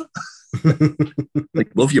 wait, what?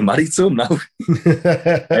 Like, love, you're married to him now.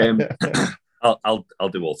 I'll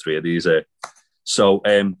do all three of these. So,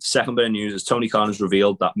 second bit of news is Tony Khan has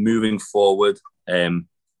revealed that moving forward,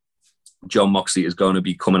 Jon Moxley is going to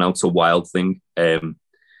be coming out to Wild Thing.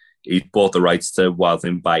 He bought the rights to Wild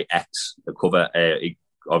Thing by X, the cover. He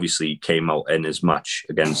obviously came out in his match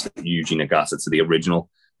against Yuji Nagata to the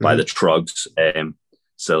original by the Trogs.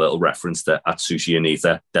 So a little reference to Atsushi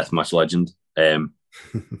Onita, Deathmatch legend.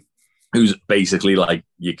 who's basically like,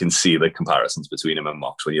 you can see the comparisons between him and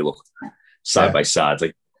Mox when you look side by side.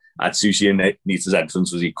 Like Atsushi Nita's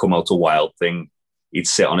entrance was he'd come out to Wild Thing, he'd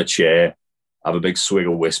sit on a chair, have a big swig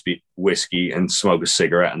of whiskey and smoke a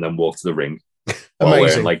cigarette and then walk to the ring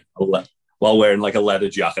while wearing like a leather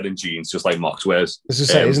jacket and jeans, just like Mox wears.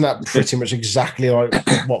 Isn't that pretty much exactly like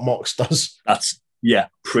what Mox does? That's, yeah,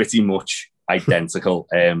 pretty much identical.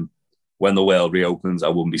 When the world reopens, I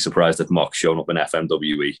wouldn't be surprised if Mox shown up in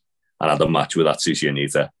FMWE and had a match with Atsushi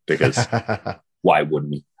Onita, because why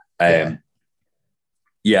wouldn't he?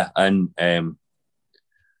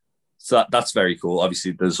 So that's very cool.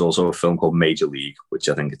 Obviously, there's also a film called Major League, which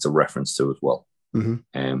I think it's a reference to as well.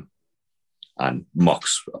 Mm-hmm. And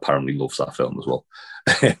Mox apparently loves that film as well.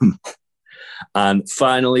 And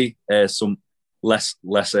finally, some less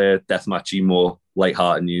deathmatchy, more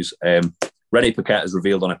light-hearted news. Renee Paquette has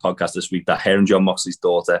revealed on a podcast this week that her and Jon Moxley's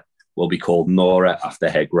daughter will be called Nora after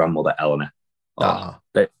her grandmother Eleanor.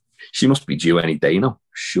 She must be due any day now.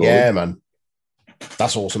 Sure. Yeah, man.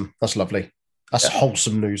 That's awesome. That's lovely. That's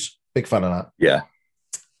wholesome news. Big fan of that. Yeah.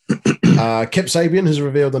 Kip Sabian has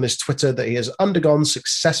revealed on his Twitter that he has undergone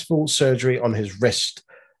successful surgery on his wrist.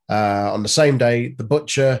 On the same day, the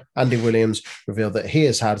Butcher, Andy Williams, revealed that he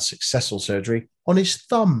has had successful surgery on his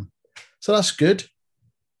thumb. So that's good.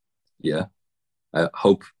 Yeah. I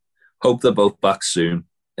hope they're both back soon.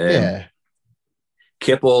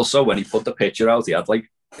 Kip also, when he put the picture out, it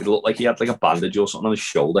looked like he had like a bandage or something on his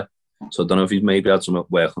shoulder. So I don't know if he's maybe had some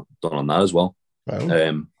work done on that as well.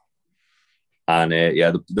 The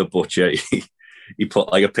Butcher, he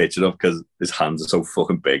put like a picture up because his hands are so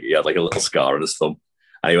fucking big. He had like a little scar on his thumb,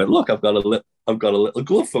 and he went, "Look, I've got a little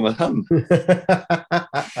glove for my hand."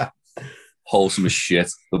 Wholesome as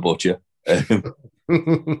shit, the Butcher.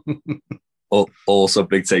 Also,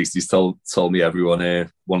 Big Tasties told me everyone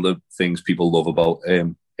one of the things people love about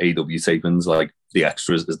AEW tapings, like the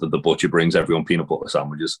extras, is that the Butcher brings everyone peanut butter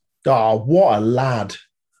sandwiches. Oh, what a lad!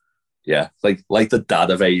 Yeah, like the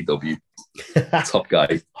dad of AEW, top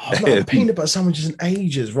guy. I've not had peanut butter sandwiches in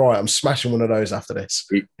ages. Right, I'm smashing one of those after this.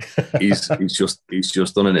 He's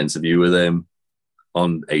just done an interview with him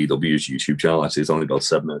on AEW's YouTube channel. Actually, it's only about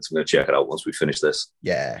 7 minutes. I'm going to check it out once we finish this.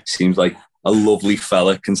 Yeah, seems like a lovely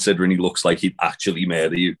fella, considering he looks like he'd actually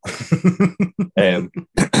murder you.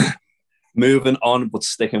 Moving on, but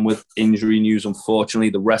sticking with injury news, unfortunately,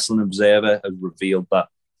 the Wrestling Observer has revealed that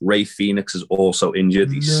Ray Phoenix is also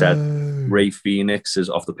injured. He said Ray Phoenix is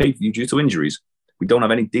off the pay-per-view due to injuries. We don't have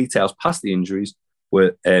any details past the injuries.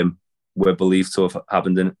 Were believed to have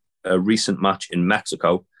happened in a recent match in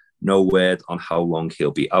Mexico. No word on how long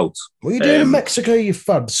he'll be out. What are you doing in Mexico, you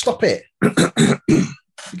fud? Stop it.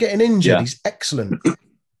 You're getting injured. Yeah. He's excellent.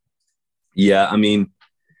 Yeah, I mean,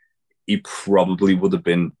 he probably would have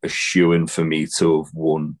been a shoo-in for me to have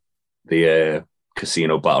won the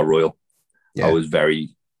Casino Battle Royal. Yeah. I was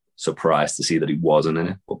very surprised to see that he wasn't in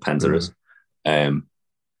it, but Penta is.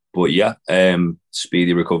 But yeah,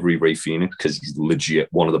 speedy recovery, Ray Phoenix, because he's legit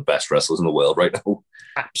one of the best wrestlers in the world right now.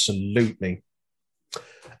 Absolutely.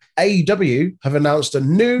 AEW have announced a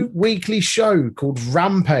new weekly show called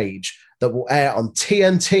Rampage that will air on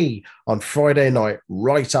TNT on Friday night,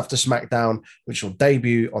 right after SmackDown, which will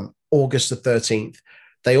debut on August the 13th.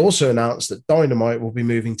 They also announced that Dynamite will be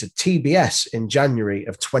moving to TBS in January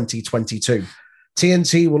of 2022.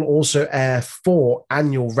 TNT will also air 4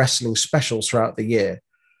 annual wrestling specials throughout the year.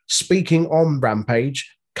 Speaking on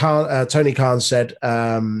Rampage, Tony Khan said,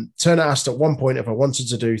 Turner asked at one point if I wanted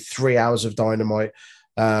to do 3 hours of Dynamite.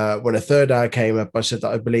 When a third hour came up, I said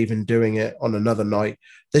that I believe in doing it on another night.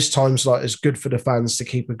 This time slot is good for the fans to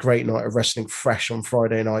keep a great night of wrestling fresh on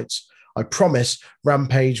Friday nights. I promise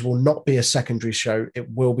Rampage will not be a secondary show. It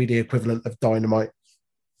will be the equivalent of Dynamite.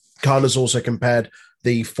 Khan has also compared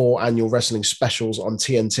the 4 annual wrestling specials on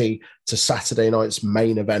TNT to Saturday night's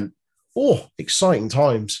main event. Oh, exciting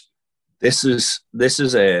times. This is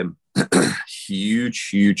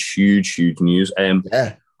huge news.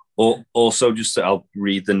 Yeah. Also, I'll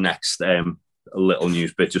read the next little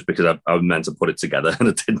news bit just because I meant to put it together and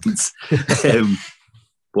I didn't.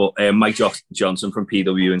 But Mike Johnson from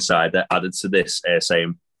PW Insider added to this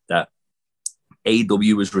saying that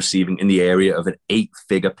AEW was receiving in the area of an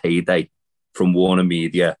 8-figure payday from Warner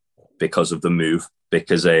Media because of the move,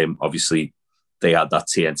 because obviously they had that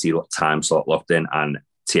TNT time slot locked in and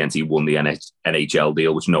TNT won the NHL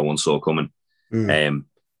deal, which no one saw coming.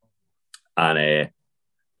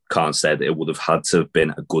 Khan said it would have had to have been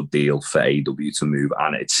a good deal for AEW to move,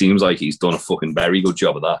 and it seems like he's done a fucking very good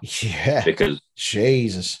job of that. Yeah, because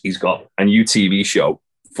Jesus, he's got a new TV show,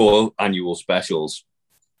 4 annual specials,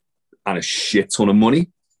 and a shit ton of money.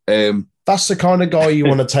 That That's the kind of guy you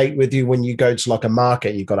want to take with you when you go to like a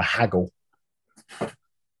market. You've got to haggle.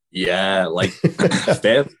 Yeah, like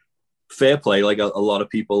fair play. Like a lot of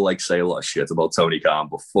people like say a lot of shit about Tony Khan,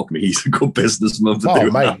 but fuck me, he's a good businessman for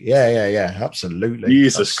doing mate. that. Yeah, absolutely.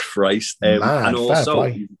 Jesus Christ. Mad, and also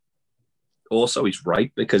he's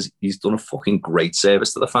right, because he's done a fucking great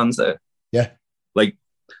service to the fans there. Yeah. Like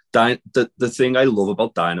the thing I love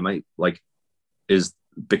about Dynamite, like, is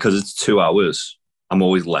because it's 2 hours, I'm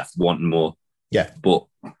always left wanting more. Yeah. But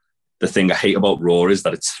the thing I hate about Raw is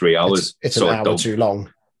that it's 3 hours. It's an hour too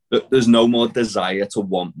long. There's no more desire to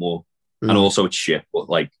want more. And also it's shit, but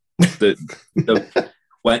like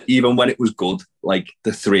even when it was good, like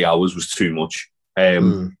the 3 hours was too much.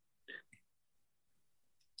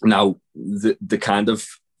 Now the kind of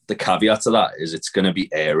the caveat to that is it's going to be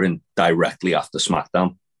airing directly after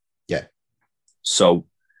SmackDown. Yeah. So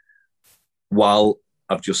while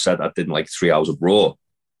I've just said I didn't like 3 hours of Raw,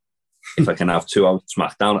 if I can have 2 hours of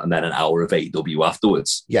SmackDown and then an hour of AEW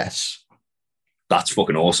afterwards, yes, that's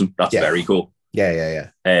fucking awesome. That's very cool. Yeah.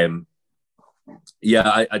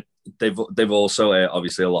 They've also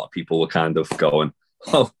obviously a lot of people were kind of going,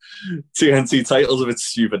 oh, TNT titles, if it's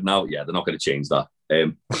stupid now. Yeah, they're not going to change that.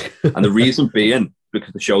 And the reason being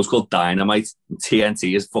because the show's called Dynamite and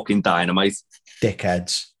TNT is fucking Dynamite.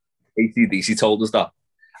 Dickheads. AC/DC told us that.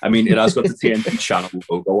 I mean, it has got the TNT channel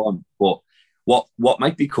logo on, but what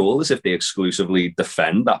might be cool is if they exclusively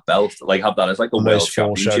defend that belt, like have that as like a world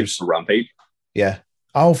championship for Rampage. Yeah.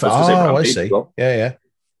 I see. Well. Yeah.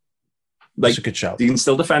 Like, that's a good shout. You can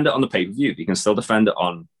still defend it on the pay-per-view. You can still defend it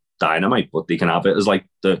on Dynamite, but they can have it as like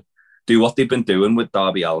do what they've been doing with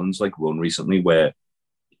Darby Allin's like run recently, where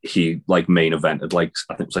he like main evented like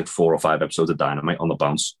I think it was like 4 or 5 episodes of Dynamite on the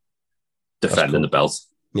bounce, defending the belt.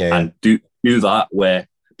 Yeah. And do that where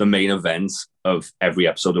the main event of every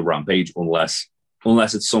episode of Rampage, unless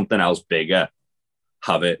it's something else bigger,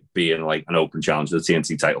 have it being like an open challenge to the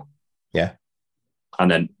TNT title. Yeah. And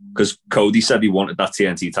then, because Cody said he wanted that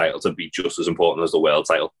TNT title to be just as important as the world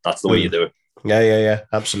title. That's the way you do it. Yeah.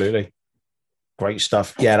 Absolutely. Great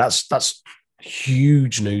stuff. Yeah, that's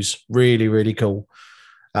huge news. Really, really cool.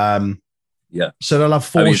 Yeah. So they'll have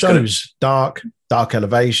 4 shows: Dark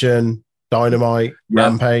Elevation, Dynamite,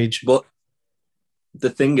 Rampage. But the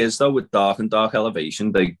thing is, though, with Dark and Dark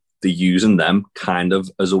Elevation, they're using them kind of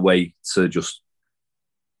as a way to just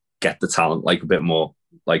get the talent like a bit more,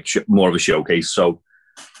 like more of a showcase. So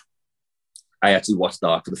I actually watched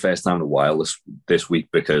Dark for the first time in a while this week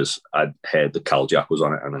because I'd heard that Cal Jack was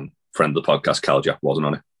on it, and then friend of the podcast, Cal Jack, wasn't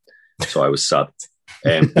on it. So I was sad.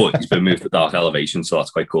 But he's been moved to Dark Elevation, so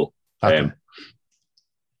that's quite cool. Okay.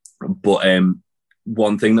 But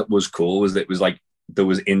one thing that was cool was that it was like there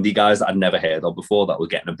was indie guys that I'd never heard of before that were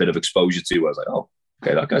getting a bit of exposure to. I was like, oh,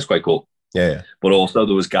 okay, that guy's quite cool. Yeah. But also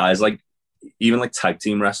there was guys like even like tag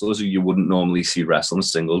team wrestlers who you wouldn't normally see wrestling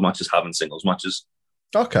singles matches having singles matches.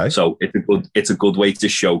 Okay. So it's a good way to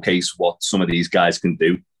showcase what some of these guys can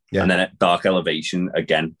do. Yeah. And then at Dark Elevation,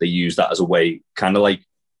 again, they use that as a way, kind of like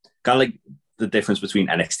the difference between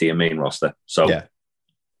NXT and main roster. So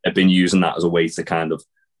I've been using that as a way to kind of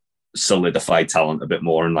solidify talent a bit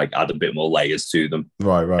more and like add a bit more layers to them.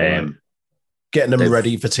 Right. Getting them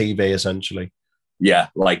ready for TV, essentially. Yeah,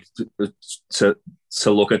 like to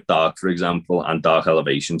look at Dark, for example, and Dark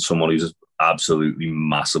Elevation, someone who's absolutely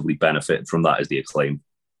massively benefited from that is the Acclaim.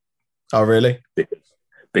 Oh, really?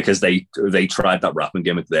 Because they tried that rapping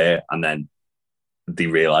gimmick there, and then they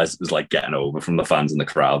realized it was like getting over from the fans in the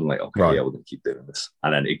crowd, and like, okay, yeah, we're gonna keep doing this.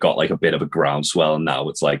 And then it got like a bit of a groundswell, and now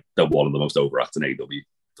it's like they're one of the most overacting AEW.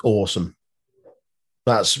 Awesome.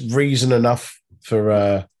 That's reason enough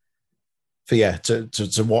for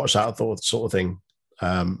to watch that sort of thing.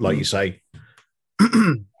 Like you say,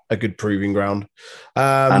 a good proving ground.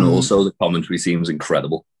 And also the commentary team's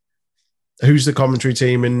incredible. Who's the commentary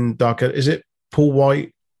team in Dark? Is it Paul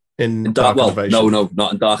White in Dark Elevation? No,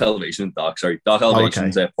 not in Dark Elevation. Dark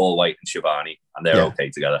Elevation's Paul White and Shivani, and they're okay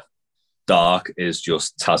together. Dark is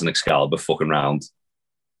just Taz and Excalibur fucking round.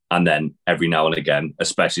 And then every now and again,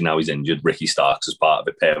 especially now he's injured, Ricky Starks is part of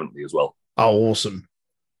it permanently as well. Oh, awesome.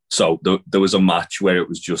 So there was a match where it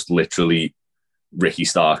was just literally Ricky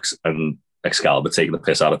Starks and Excalibur taking the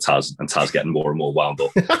piss out of Taz, and Taz getting more and more wound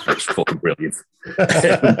up. It was fucking brilliant.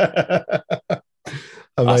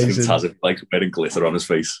 Amazing. Taz had like wearing glitter on his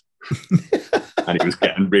face, and he was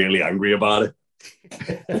getting really angry about it.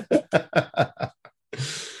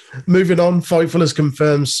 Moving on, Fightful has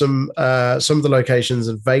confirmed some of the locations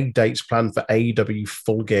and vague dates planned for AEW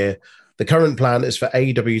Full Gear. The current plan is for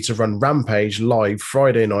AEW to run Rampage live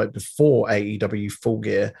Friday night before AEW Full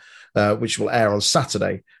Gear, which will air on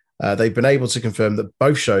Saturday. They've been able to confirm that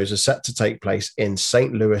both shows are set to take place in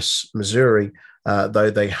St. Louis, Missouri,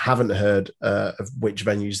 though they haven't heard of which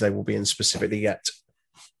venues they will be in specifically yet.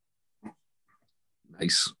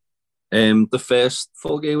 Nice. The first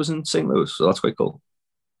Full Gear was in St. Louis, so that's quite cool.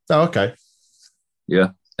 Oh, okay. Yeah.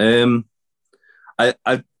 I'm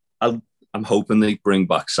hoping they bring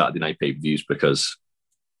back Saturday night pay-per-views because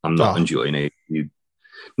I'm not enjoying it.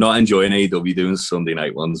 Not enjoying AEW doing Sunday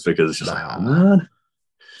night ones because it's just like, oh man.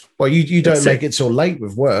 Well, you don't make it till late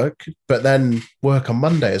with work, but then work on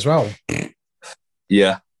Monday as well.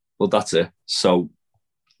 Yeah, well, that's it. So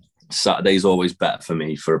Saturday's always better for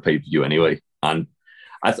me for a pay-per-view anyway. And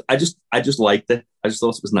I just liked it. I just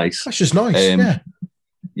thought it was nice. That's just nice,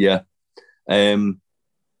 yeah.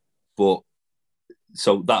 But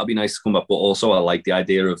so that'll be nice to come back. But also I like the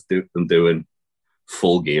idea of them doing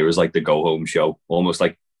Full Gear as like the go-home show, almost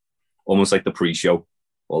like the pre-show.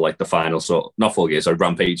 Or like the final not Full Gear, sorry,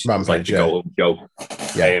 Rampage. Like the go-home show.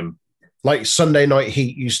 Yeah. Like Sunday Night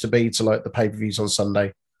Heat used to be to like the pay-per-views on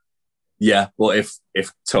Sunday. Yeah, well, if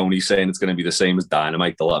Tony's saying it's going to be the same as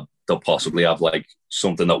Dynamite, they'll possibly have like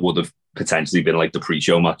something that would have potentially been like the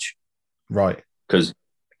pre-show match. Right. Because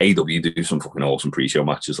AEW do some fucking awesome pre-show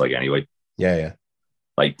matches like anyway. Yeah.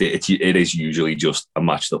 Like it is usually just a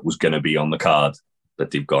match that was going to be on the card that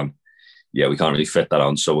they've gone, yeah, we can't really fit that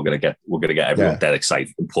on, so we're gonna get everyone dead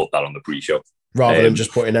excited and put that on the pre-show. Rather than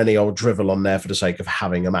just putting any old drivel on there for the sake of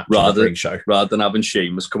having a match on the pre-show. Rather than having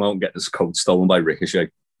Sheamus come out and get his coat stolen by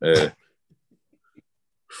Ricochet.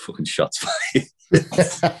 Fucking shots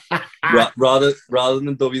rather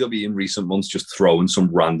than WWE in recent months just throwing some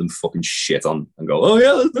random fucking shit on and go, oh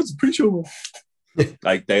yeah, that's a pre-show.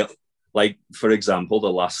 like for example, the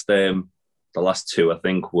last two, I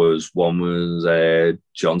think, one was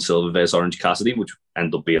John Silver versus Orange Cassidy, which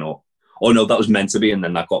ended up being that was meant to be, and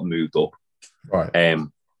then that got moved up. Right.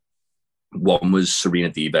 One was Serena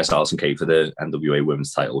Deeb versus Allysin Kay for the NWA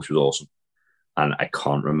Women's title, which was awesome. And I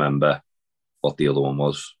can't remember what the other one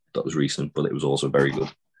was that was recent, but it was also very good.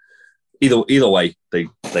 Either way, they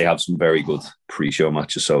have some very good pre-show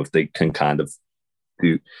matches. So if they can kind of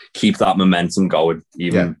keep that momentum going,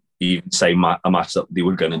 even say a match that they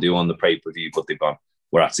were going to do on the pay-per-view, but they've gone,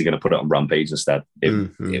 we're actually going to put it on Rampage instead.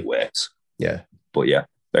 It works. Yeah. But yeah,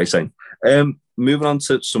 very sane. Moving on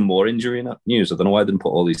to some more injury news. I don't know why I didn't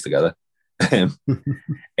put all these together. AW have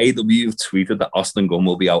tweeted that Austin Gunn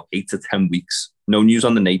will be out 8 to 10 weeks. No news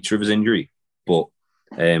on the nature of his injury, but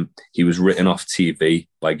he was written off TV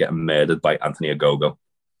by getting murdered by Anthony Ogogo,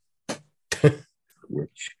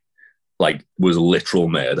 which was literal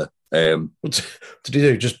murder. What did he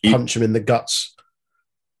do? Just punch him in the guts?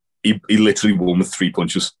 He literally won with 3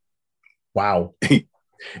 punches. Wow. He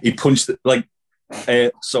punched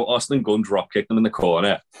so Austin Gunn drop kicked him in the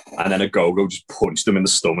corner, and then Ogogo just punched him in the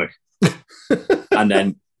stomach. And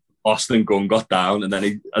then Austin Gunn got down, and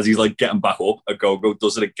then as he's getting back up, Ogogo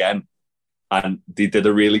does it again. And they did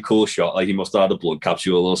a really cool shot. He must have had a blood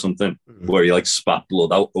capsule or something, where he spat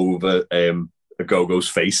blood out over Ogogo's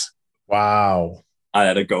face. Wow.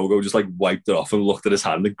 And then Ogogo just wiped it off and looked at his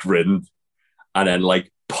hand and grinned, and then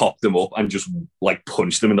popped him up and just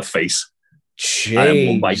punched him in the face. Jeez. And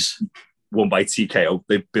then won by TKO.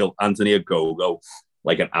 They built Anthony Ogogo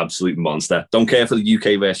like an absolute monster. Don't care for the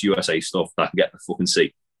UK versus USA stuff. That can get the fucking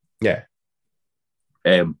C. Yeah.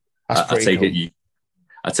 I take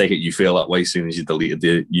it you feel that way as soon as you deleted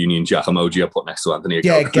the Union Jack emoji I put next to Anthony Ogogo.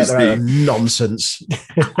 Yeah, get that out of nonsense.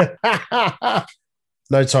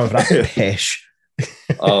 No time for that pish.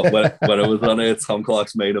 When I was on Tom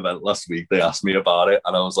Clark's main event last week, they asked me about it,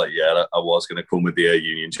 and I was like, yeah, I was going to come with the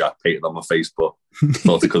Union Jack painted on my face, but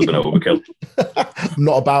thought it could have been overkill. I'm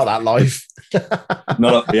not about that life.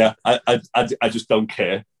 I just don't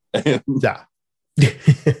care. Yeah.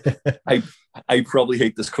 I probably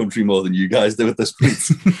hate this country more than you guys do at this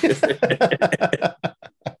point.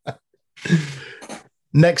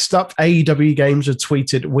 Next up, AEW Games have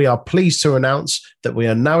tweeted, we are pleased to announce that we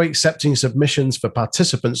are now accepting submissions for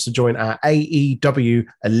participants to join our AEW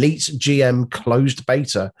Elite GM closed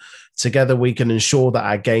beta. Together, we can ensure that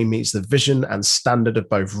our game meets the vision and standard of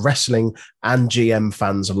both wrestling and GM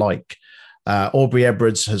fans alike. Aubrey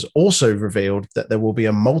Edwards has also revealed that there will be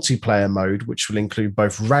a multiplayer mode, which will include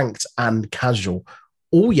both ranked and casual.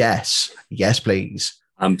 Oh, yes. Yes, please.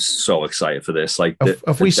 I'm so excited for this.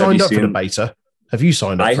 Have we signed up for the beta? Have you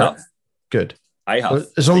signed up? I have. Good. I have. Well,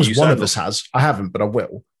 as long as one of us has. I haven't, but I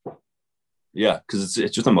will. Yeah, because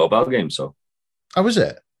it's just a mobile game, so. Oh, is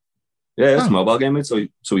it? Yeah, it's a mobile game, so we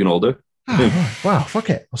can all do it. Right. Wow, fuck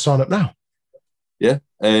it. I'll sign up now. Yeah.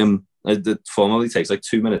 It formally takes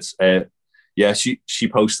 2 minutes. Yeah, she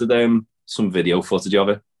posted some video footage of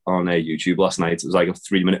it, on YouTube last night. It was like a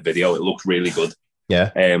 3-minute video. It looked really good.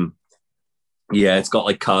 Yeah. Yeah, it's got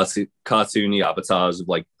like cartoony avatars of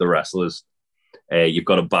like the wrestlers. You've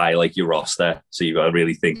got to buy like your roster, so you've got to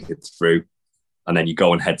really think it through. And then you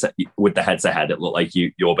go and with the head-to-head. It looked like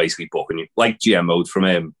you're basically booking like GM mode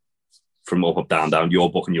from Up Down Down. You're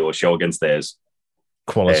booking your show against theirs.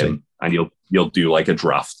 Quality. And you'll do like a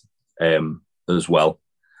draft as well.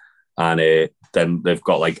 And then they've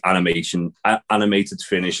got like animated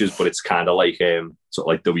finishes, but it's kind of like sort of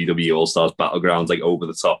like WWE All Stars Battlegrounds, like over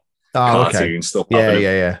the top cartoon stuff.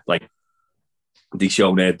 Yeah. Like they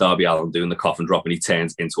show Darby Allin doing the coffin drop, and he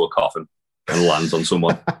turns into a coffin and lands on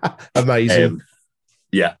someone. Amazing.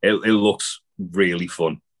 Yeah, it looks really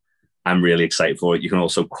fun. I'm really excited for it. You can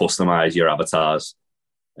also customize your avatars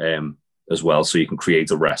as well, so you can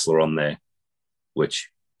create a wrestler on there, which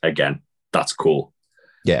again, that's cool.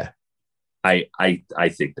 Yeah, I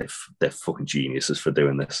think they're fucking geniuses for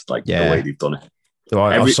doing this. Like the way they've done it.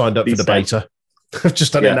 Right, I've signed up for the beta. I've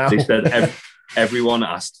just done it now. They said everyone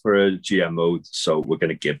asked for a GM mode, so we're going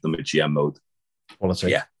to give them a GM mode. Quality.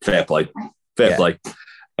 Yeah, fair play. Fair play.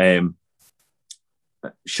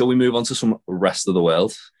 Shall we move on to some rest of the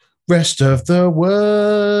world? Rest of the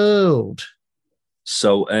world.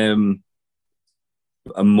 So,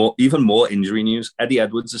 even more injury news. Eddie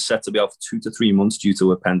Edwards is set to be out for 2 to 3 months due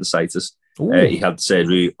to appendicitis. He had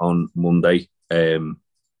surgery on Monday, and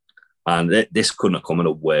this couldn't have come at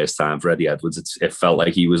a worse time for Eddie Edwards. It felt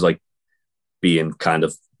like he was like being kind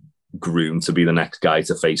of groomed to be the next guy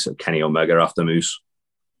to face Kenny Omega after Moose.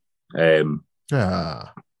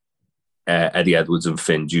 Eddie Edwards and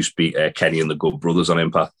Finn Juice beat Kenny and the Good Brothers on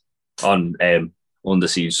Impact on Under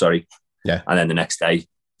Siege. Sorry, yeah. And then the next day,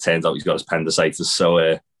 turns out he's got appendicitis.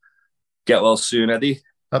 So get well soon, Eddie.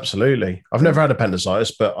 Absolutely. I've never had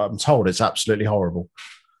appendicitis, but I'm told it's absolutely horrible.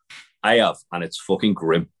 I have, and it's fucking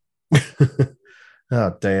grim.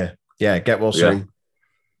 Oh dear. Yeah, get well soon.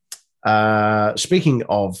 Yeah. Speaking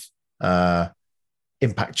of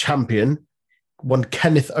Impact Champion, one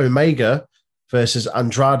Kenneth Omega versus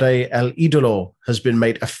Andrade El Idolo has been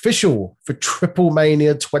made official for Triple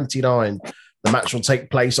Mania 29. The match will take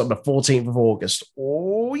place on the 14th of August.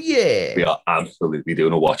 Oh, yeah. We are absolutely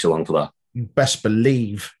doing a watch along for that. You best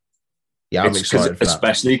believe. Yeah, I'm excited for that.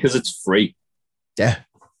 Especially because it's free. Yeah.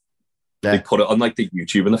 They put it on like the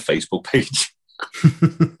YouTube and the Facebook page.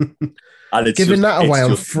 And it's giving that away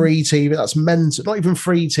on free TV. That's mental. Not even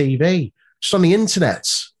free TV. Just on the internet.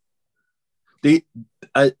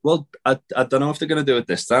 I don't know if they're going to do it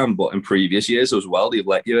this time, but in previous years as well, they've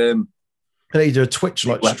let you... Can you do a Twitch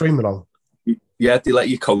stream along? Yeah, they let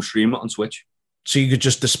you co-stream it on Twitch. So you could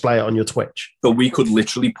just display it on your Twitch? So we could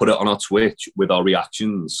literally put it on our Twitch with our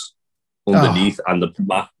reactions underneath and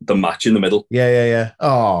the match in the middle. Yeah.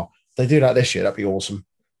 Oh, they do that this year. That'd be awesome.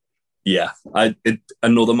 Yeah.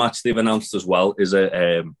 Another match they've announced as well is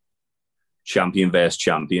a champion versus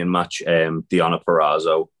champion match. Deonna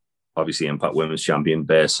Purrazzo, obviously Impact Women's Champion,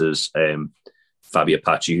 versus Fabi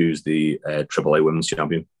Apache, who's the AAA Women's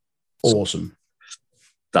Champion. Awesome.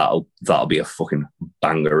 That'll be a fucking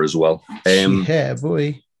banger as well. Yeah,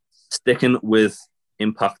 boy. Sticking with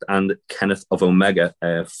Impact and Kenneth of Omega,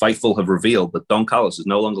 Fightful have revealed that Don Callis is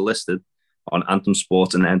no longer listed on Anthem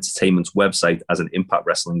Sports and Entertainment's website as an Impact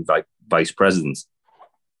Wrestling vice president.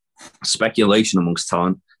 Speculation amongst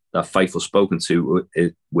talent that Fightful spoken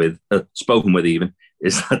with even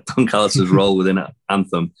is that Don Callis' role within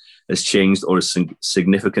Anthem has changed or is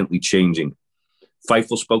significantly changing.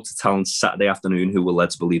 Fightful spoke to talent Saturday afternoon who were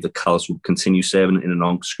led to believe that Callis would continue serving in an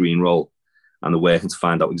on-screen role, and they're working to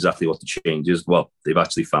find out exactly what the change is. Well, they've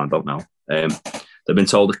actually found out now. They've been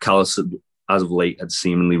told that Callis, as of late, had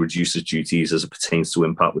seemingly reduced his duties as it pertains to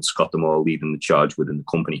Impact, with Scott D'Amore leading the charge within the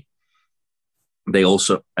company. They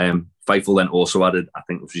also, Fightful then also added, I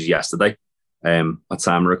think it was yesterday, at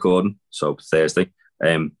time of recording, so Thursday,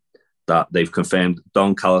 that they've confirmed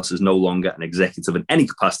Don Callis is no longer an executive in any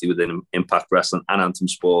capacity within Impact Wrestling and Anthem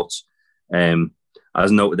Sports.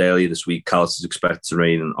 As noted earlier this week, Callis is expected to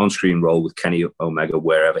reign an on-screen role with Kenny Omega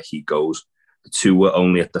wherever he goes. The two were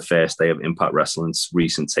only at the first day of Impact Wrestling's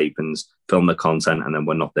recent tapings, filmed the content, and then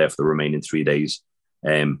were not there for the remaining 3 days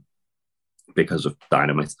because of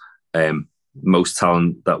Dynamite. Most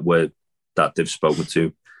talent that they've spoken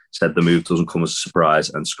to said the move doesn't come as a surprise,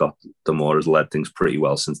 and Scott D'Amore has led things pretty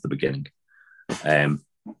well since the beginning. I'm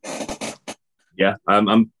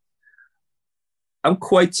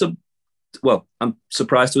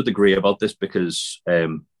surprised to a degree about this because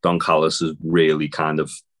Don Callis has really kind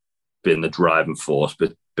of been the driving force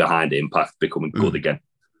behind Impact becoming good again.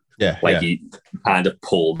 Yeah, he kind of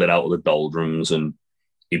pulled it out of the doldrums and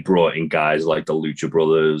he brought in guys like the Lucha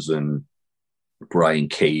Brothers and Brian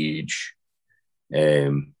Cage,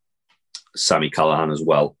 Sammy Callahan as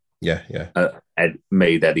well. Yeah.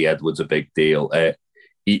 Made Eddie Edwards a big deal.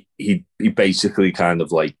 He basically kind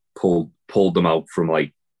of like pulled them out from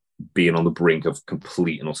like being on the brink of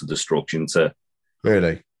complete and utter destruction to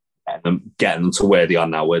really getting them to where they are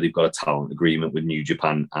now, where they've got a talent agreement with New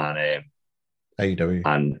Japan and AEW.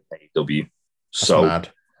 That's so mad.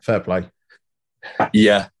 Fair play.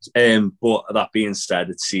 Yeah. But that being said,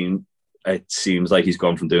 it seems like he's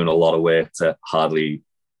gone from doing a lot of work to hardly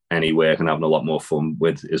any work and having a lot more fun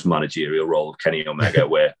with his managerial role of Kenny Omega,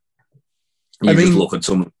 where just look at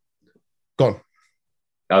some. Go on.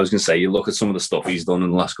 I was going to say, you look at some of the stuff he's done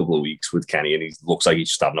in the last couple of weeks with Kenny, and he looks like he's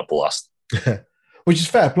just having a blast. Which is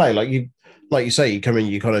fair play. Like you say, you come in,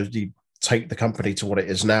 you take the company to what it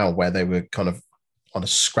is now, where they were kind of on a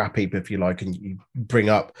scrap heap, if you like, and you bring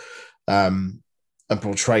up and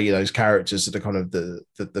portray those characters that are kind of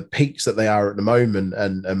the peaks that they are at the moment,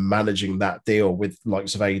 and managing that deal with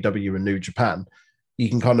likes of AEW and New Japan. You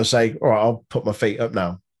can kind of say, all right, I'll put my feet up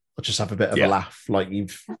now. I'll just have a bit of a laugh. Like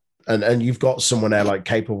you've got someone there like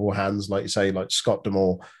capable hands, like you say, like Scott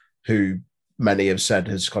D'Amore, who many have said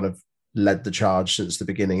has kind of led the charge since the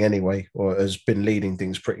beginning anyway, or has been leading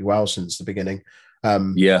things pretty well since the beginning.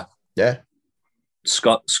 Yeah.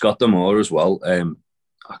 Scott D'Amore as well.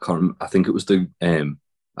 I think it was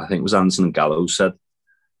Anderson and Gallows said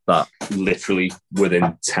that literally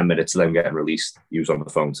within 10 minutes of them getting released, he was on the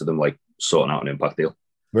phone to them, like sorting out an Impact deal.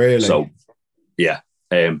 Really? So, yeah.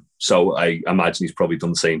 So I imagine he's probably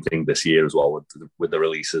done the same thing this year as well with the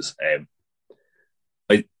releases.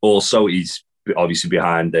 Also, he's obviously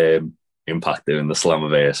behind Impact doing the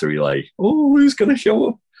Slammiversary. Like, oh, who's going to show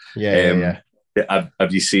up? Yeah.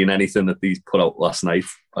 Have you seen anything that these put out last night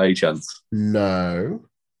by any chance? No.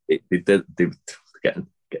 They getting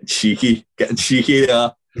cheeky.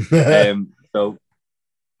 So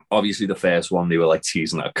obviously the first one, they were like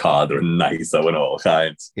teasing a card or a Naito and all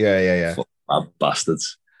kinds. Yeah. Bad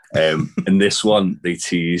bastards. And this one, they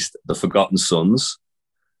teased the Forgotten Sons.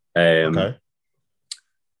 Okay.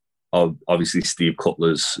 Obviously Steve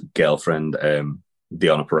Cutler's girlfriend, Deonna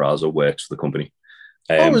Purrazzo, works for the company.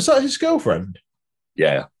 Is that his girlfriend?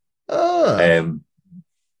 Yeah.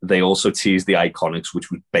 They also teased the Iconics, which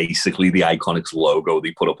was basically the Iconics logo they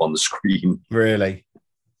put up on the screen. Really?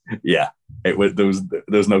 Yeah. There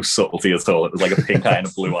was no subtlety at all. It was like a pink eye and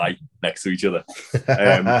a blue eye next to each other.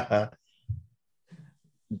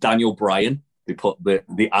 Daniel Bryan, they put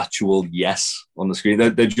the actual yes on the screen.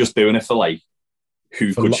 They're just doing it for like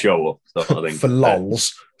who could show up, sort of thing. For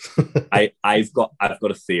lols. I've got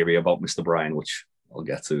a theory about Mr. Bryan, which I'll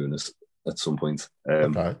get to at some point.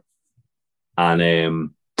 Okay. And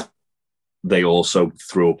they also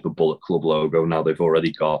threw up the Bullet Club logo. Now they've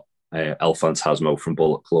already got El Phantasmo from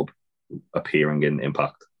Bullet Club appearing in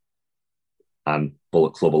Impact, and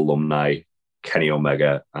Bullet Club alumni Kenny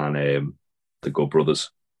Omega and the Good Brothers.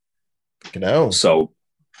 So,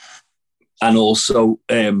 and also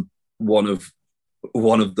one of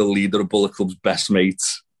the leader of Bullet Club's best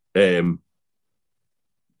mates, David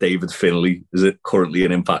Finlay, is currently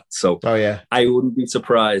in Impact. So, I wouldn't be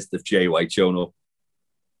surprised if Jay White shown up.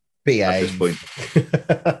 At this point.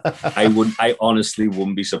 I honestly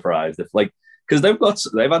wouldn't be surprised if, like, because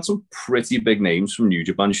they've had some pretty big names from New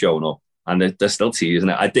Japan showing up, and they're still teasing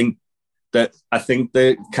it. I think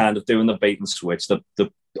they're kind of doing the bait and switch. They're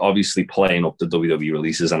obviously playing up the WWE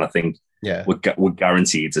releases, and I think we're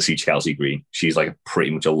guaranteed to see Chelsea Green. She's like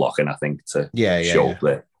pretty much a lock in, I think, to show up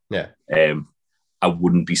there. Yeah. I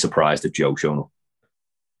wouldn't be surprised if Joe showed up.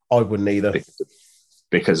 I wouldn't either,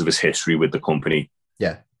 because of his history with the company.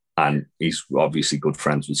 Yeah. And he's obviously good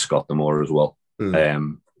friends with Scott D'Amore as well.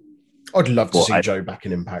 I'd love to see Joe back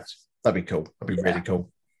in Impact. That'd be cool. That'd be really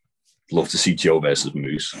cool. Love to see Joe versus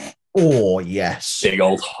Moose. Oh, yes. Big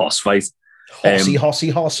old hoss fight.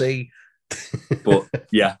 Hossy. But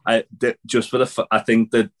yeah, I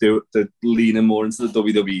think that they're leaning more into the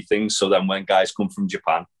WWE thing. So then when guys come from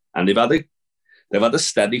Japan, and they've had a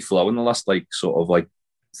steady flow in the last sort of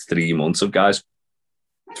 3 months of guys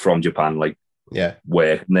from Japan,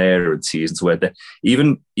 working there and seasons to work there.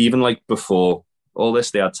 Even like before all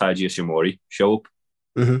this, they had Taiji Ishimori show up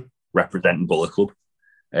representing Bullet Club.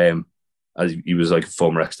 As he was like a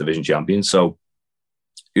former X Division champion. So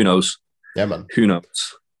who knows? Yeah, man. Who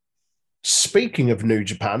knows? Speaking of New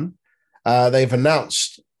Japan, they've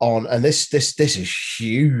announced and this is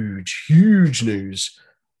huge news.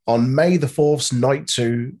 On May the 4th, night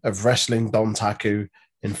 2 of Wrestling Dontaku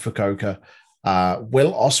in Fukuoka,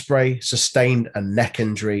 Will Ospreay sustained a neck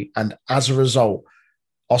injury, and as a result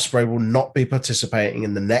Ospreay will not be participating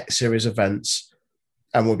in the next series events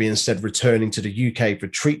and will be instead returning to the UK for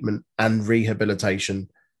treatment and rehabilitation.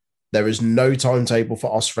 There is no timetable for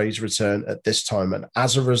Ospreay's return at this time, and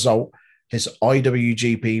as a result, his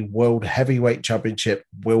IWGP World Heavyweight Championship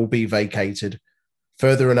will be vacated.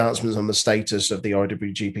 Further announcements on the status of the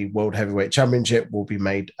IWGP World Heavyweight Championship will be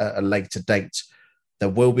made at a later date. There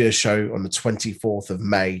will be a show on the 24th of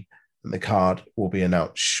May, and the card will be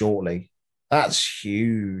announced shortly. That's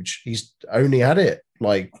huge. He's only had it,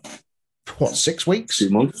 6 weeks? 2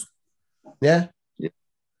 months. Yeah.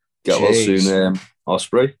 Get well soon,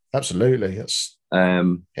 Ospreay. Absolutely. That's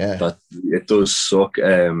But it does suck.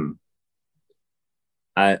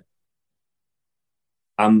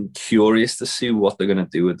 I'm curious to see what they're going to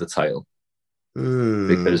do with the title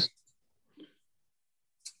because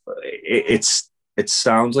it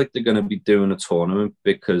sounds like they're going to be doing a tournament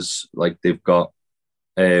because they've got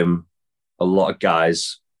a lot of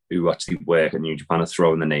guys who actually work at New Japan are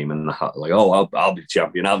throwing the name in the hat I'll be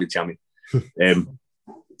champion.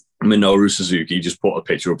 Minoru Suzuki just put a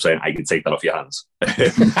picture up saying, I can take that off your hands.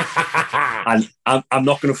 And I'm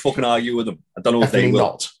not going to fucking argue with them. I don't know Definitely if they will.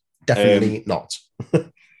 not. Definitely not.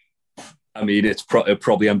 I mean, it'd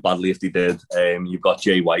probably end badly if they did. You've got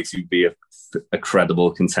Jay White, who'd be a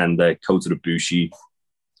credible contender. Kota Ibushi,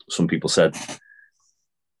 some people said,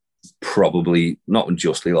 probably, not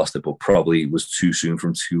unjustly lost it, but probably was too soon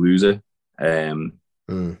from to loser.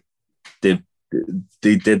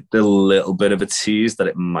 They did a little bit of a tease that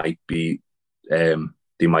it might be, they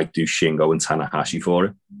might do Shingo and Tanahashi for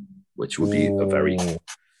it, which would be a very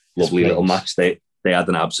lovely little match. They had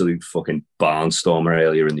an absolute fucking barnstormer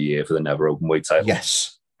earlier in the year for the Never Openweight title.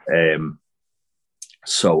 Yes.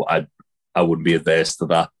 So I wouldn't be adverse to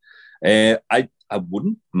that. I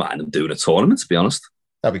wouldn't mind them doing a tournament, to be honest.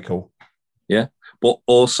 That'd be cool. Yeah. But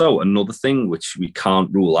also another thing which we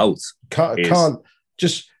can't rule out. Can't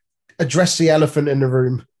just address the elephant in the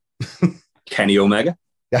room. Kenny Omega.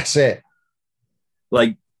 That's it.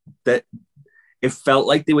 That. It felt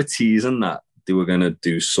like they were teasing that they were going to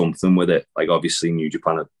do something with it. Obviously, New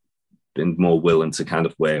Japan have been more willing to kind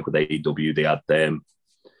of work with AEW. They had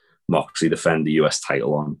Moxley defend the US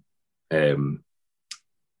title on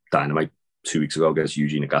Dynamite 2 weeks ago against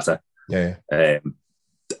Yuji Nagata. Yeah.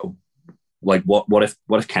 What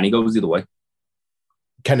if Kenny goes the other way?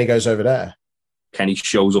 Kenny goes over there. Kenny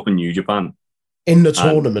shows up in New Japan in the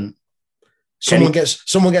tournament. Someone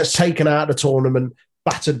gets taken out of the tournament,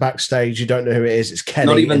 battered backstage. You don't know who it is. It's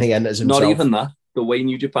Kenny, and he enters himself. Not even that. The way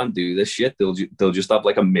New Japan do this shit, they'll just have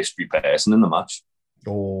a mystery person in the match.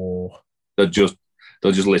 Oh, they'll just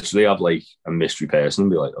literally have a mystery person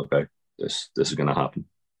and be like, okay, this is going to happen.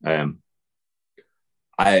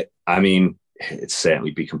 I mean, it'd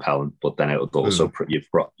certainly be compelling, but then it would also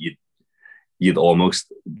you'd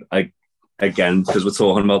almost again, because we're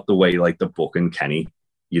talking about the way the book and Kenny,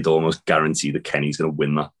 you'd almost guarantee that Kenny's going to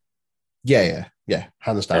win that. Yeah,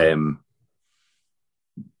 hands down.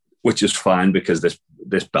 Which is fine because this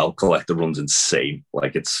belt collector runs insane.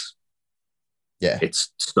 It's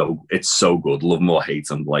so good. Love him or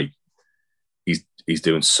hate him, he's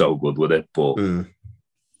doing so good with it. But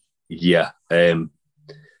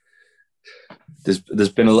there's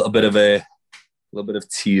been a little bit of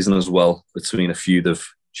teasing as well between a feud of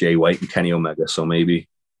Jay White and Kenny Omega. So maybe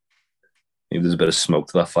there's a bit of smoke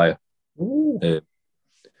to that fire.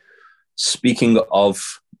 Speaking of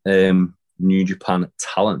New Japan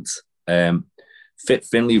talent, Fit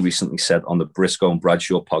Finlay recently said on the Briscoe and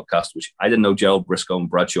Bradshaw podcast, which I didn't know Gerald Briscoe and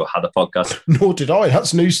Bradshaw had a podcast. Nor did I.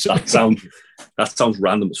 That's news to me. That sounds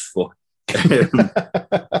random as fuck.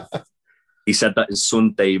 He said that his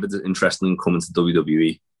son David is interested in coming to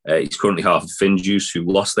WWE. He's currently half of FinJuice, who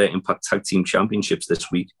lost their Impact Tag Team Championships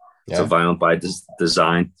this week to Violent by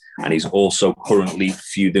Design. And he's also currently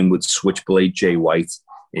feuding with Switchblade Jay White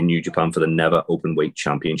in New Japan for the Never Openweight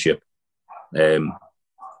Championship. I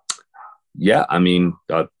mean,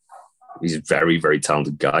 he's a very, very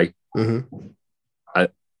talented guy. Mm-hmm.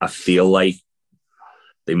 I feel like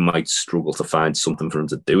they might struggle to find something for him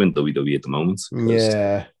to do in WWE at the moment.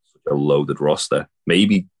 Yeah. A loaded roster.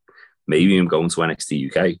 Maybe him going to NXT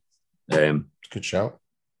UK. Good shout.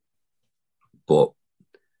 But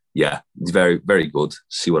yeah, he's very, very good.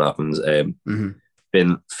 See what happens.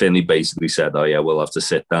 Finlay basically said, "Oh yeah, we'll have to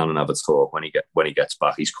sit down and have a talk when he gets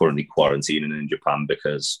back." He's currently quarantining in Japan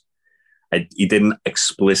because he didn't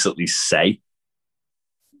explicitly say,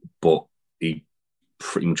 but he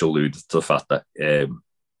pretty much alluded to the fact that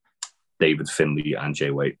David Finlay and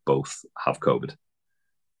Jay White both have COVID.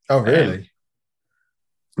 Oh really?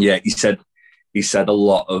 Yeah, he said a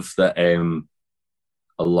lot of the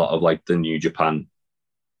New Japan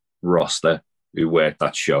roster who worked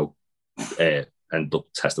that show ended up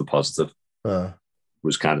testing positive.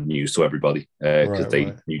 Was kind of news to everybody because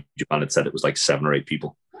New Japan had said it was like 7 or 8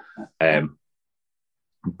 people.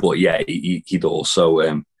 But yeah, he'd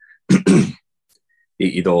also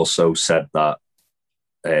he'd also said that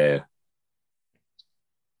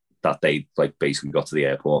that they like basically got to the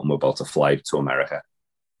airport and were about to fly to America,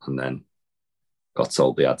 and then got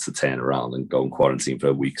told they had to turn around and go in quarantine for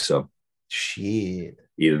a week. So shit.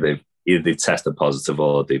 Either they've tested positive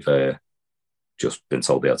or they've just been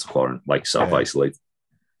told they had to quarantine, like self-isolate.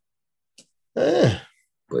 But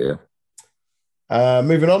yeah.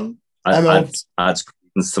 Moving on. Adds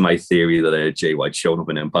credence to my theory that Jay White's shown up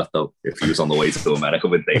in Impact, though, if he was on the way to America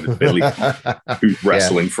with David Finlay, who's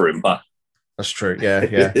wrestling for Impact. That's true.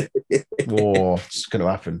 Yeah. Whoa, it's going to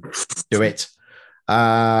happen. Do it.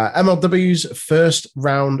 MLW's first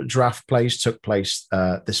round draft plays took place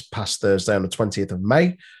this past Thursday on the 20th of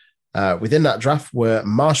May. Within that draft were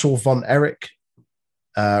Marshall Von Erich,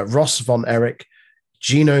 Ross Von Erich,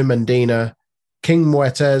 Gino Mendina, King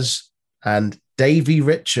Muertes, and Davey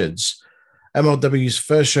Richards. MLW's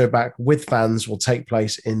first show back with fans will take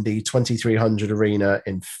place in the 2300 Arena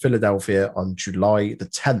in Philadelphia on July the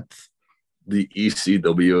 10th. The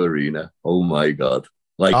ECW Arena. Oh my God.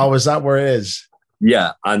 Like, oh, is that where it is?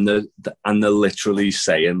 Yeah, and they're literally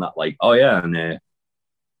saying that, like, oh yeah, and I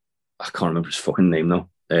can't remember his fucking name though.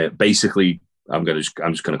 Basically, I'm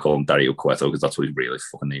just gonna call him Dario Cueto because that's what his real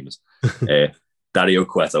fucking name is. Dario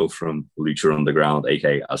Cueto from Lucha Underground,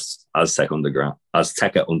 aka Azteca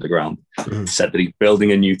Underground, said that he's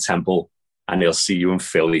building a new temple and he'll see you in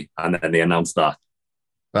Philly. And then they announced that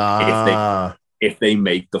if they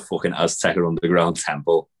make the fucking Azteca Underground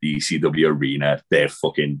temple the ECW Arena, they're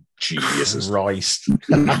fucking geniuses. Christ.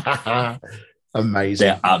 Amazing.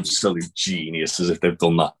 They're absolute geniuses if they've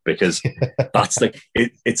done that, because that's like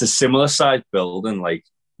it's a similar size building. Like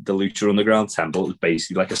the Lucha Underground temple was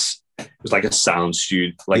basically like a sound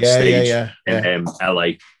studio, stage in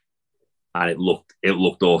LA, and it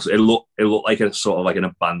looked awesome. It looked like a sort of like an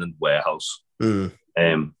abandoned warehouse, or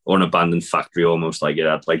an abandoned factory almost. Like it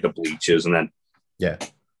had like the bleachers, and then they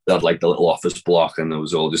had like the little office block, and there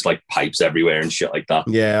was all just like pipes everywhere and shit like that.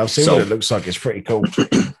 Yeah, I've seen what it looks like. It's pretty cool.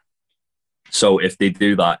 So if they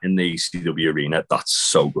do that in the ECW Arena, that's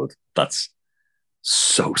so good. That's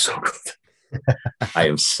so good. I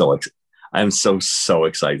am so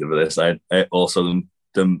excited for this. I also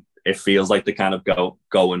it feels like they kind of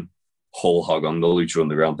going whole hog on the Lucha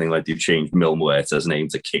Underground thing. Like they've changed Mil Muertes' name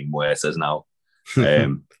to King Muertes now.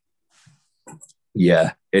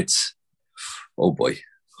 Yeah, it's oh boy.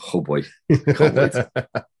 Can't wait.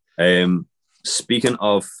 Speaking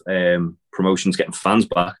of promotions getting fans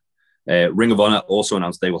back, Ring of Honor also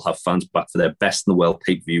announced they will have fans back for their Best in the World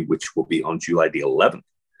pay-per-view, which will be on July the 11th.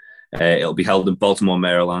 It'll be held in Baltimore,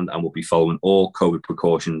 Maryland, and will be following all COVID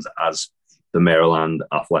precautions as the Maryland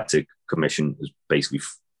Athletic Commission is basically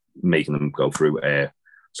making them go through.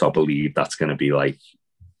 So I believe that's going to be like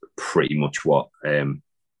pretty much what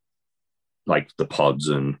like the pods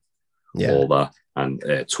and all that, and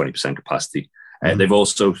 20% capacity. They've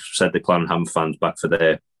also said they plan on having fans back for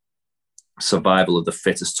their Survival of the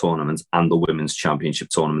Fittest tournament and the Women's Championship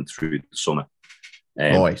tournament through the summer.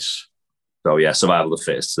 Nice. So yeah, Survival of the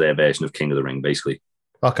Fittest, their version of King of the Ring, basically.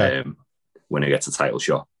 Okay. When it gets a title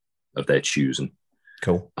shot of their choosing.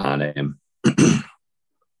 Cool. And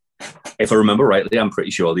if I remember rightly, I'm pretty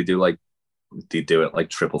sure they do it like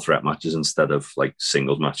triple threat matches instead of like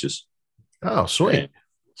singles matches. Oh, sweet.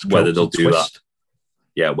 Whether they'll do that.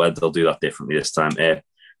 Yeah, whether they'll do that differently this time.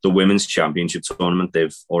 The Women's Championship tournament,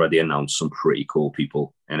 they've already announced some pretty cool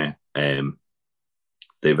people in it.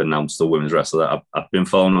 They've announced the women's wrestler that I've been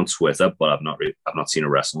following on Twitter, but I've not seen her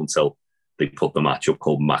wrestle until they put the match up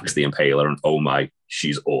called Max the Impaler, and oh my,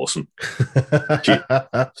 she's awesome.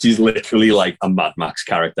 She's literally like a Mad Max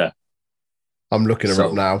character. I'm looking her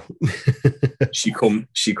up now. she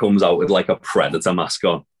comes out with like a Predator mask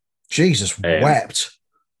on. Jesus wept.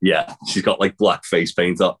 Yeah, she's got like black face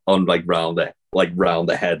paint on like round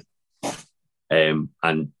the head.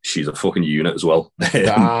 And she's a fucking unit as well.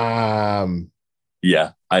 Damn.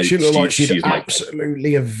 Yeah. She looked like she'd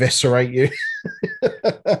absolutely eviscerate you.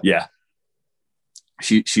 Yeah.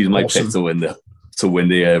 She's my pick to win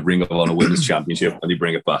the Ring of Honor Women's Championship when they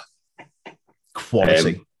bring it back.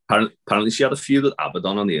 Quality. Apparently she had a feud with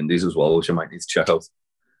Abaddon on the Indies as well, which I might need to check out.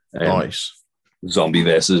 Nice. Zombie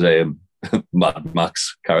versus Mad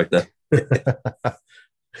Max character.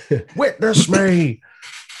 Witness me.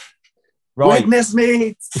 Right. Witness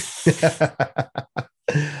me.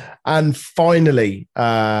 And finally,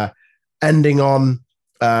 ending on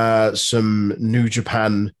some New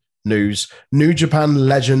Japan news. New Japan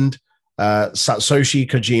legend Satoshi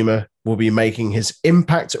Kojima will be making his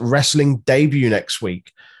Impact Wrestling debut next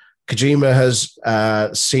week. Kojima has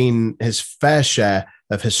seen his fair share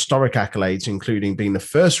of historic accolades, including being the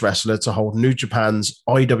first wrestler to hold New Japan's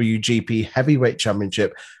IWGP Heavyweight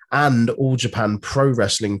Championship and All Japan Pro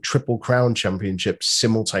Wrestling Triple Crown Championship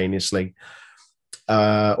simultaneously.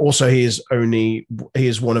 Also, he is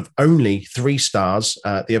one of only 3 stars,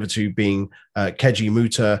 the other 2 being Keiji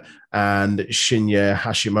Muta and Shinya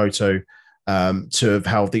Hashimoto, to have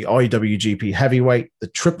held the IWGP Heavyweight, the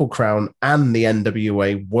Triple Crown, and the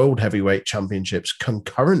NWA World Heavyweight Championships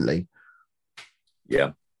concurrently.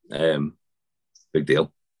 Yeah, big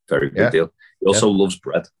deal. Very big deal. He also loves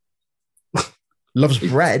bread. Loves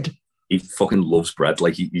bread? He fucking loves bread.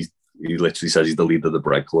 Like, he literally says he's the leader of the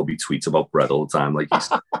bread club. He tweets about bread all the time. Like,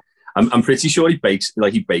 I'm pretty sure he bakes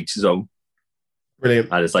his own. Brilliant.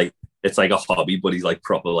 And it's like a hobby, but he's like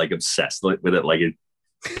proper like obsessed with it. Like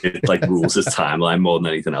it like rules his timeline more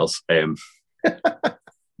than anything else.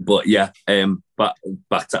 But yeah, but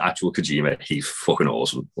back to actual Kojima, he's fucking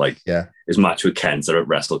awesome. Like, his match with Kenta at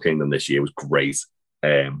Wrestle Kingdom this year was great.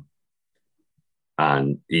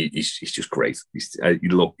 And he's just great. He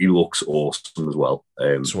looks awesome as well.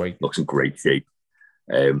 Sweet. Looks in great shape.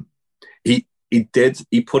 He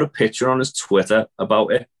put a picture on his Twitter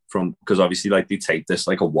about it because obviously like they taped this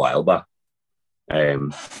like a while back.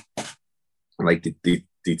 Like they did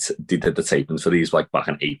the tapings for these like back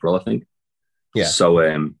in April, I think. Yeah. So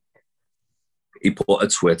he put a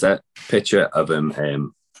Twitter picture of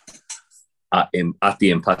him at the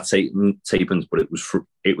Impact tapings, but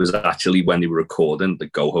it was actually when they were recording the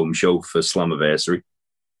Go Home show for Slammiversary.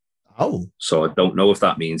 Oh, so I don't know if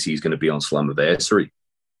that means he's going to be on Slammiversary.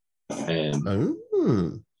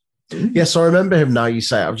 Yes, I remember him now. You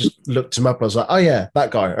say it. I've just looked him up. I was like, oh yeah,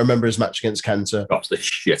 that guy. I remember his match against Kenta. Chops the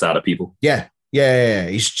shit out of people. Yeah.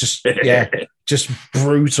 He's just just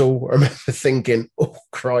brutal. I remember thinking, oh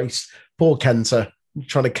Christ, poor Kenta,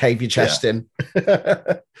 trying to cave your chest in.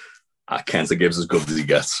 Kenta gives as good as he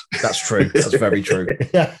gets. That's true. That's very true.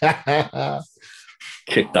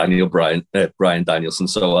 Kicked Brian Danielson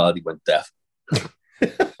so hard he went deaf.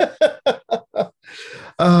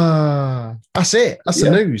 That's it. That's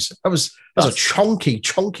the news. That's a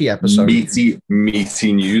chunky episode.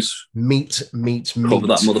 Meaty news. Meat. Cover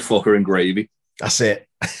that motherfucker in gravy. That's it.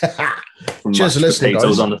 Cheers for listening,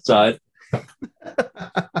 guys. On the side.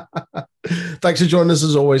 Thanks for joining us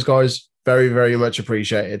as always, guys. Very, very much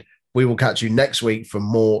appreciated. We will catch you next week for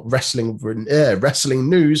more wrestling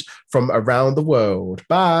news from around the world.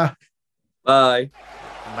 Bye. Bye.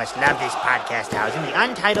 You must love this podcast housing, the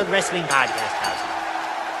Untitled Wrestling Podcast Housing.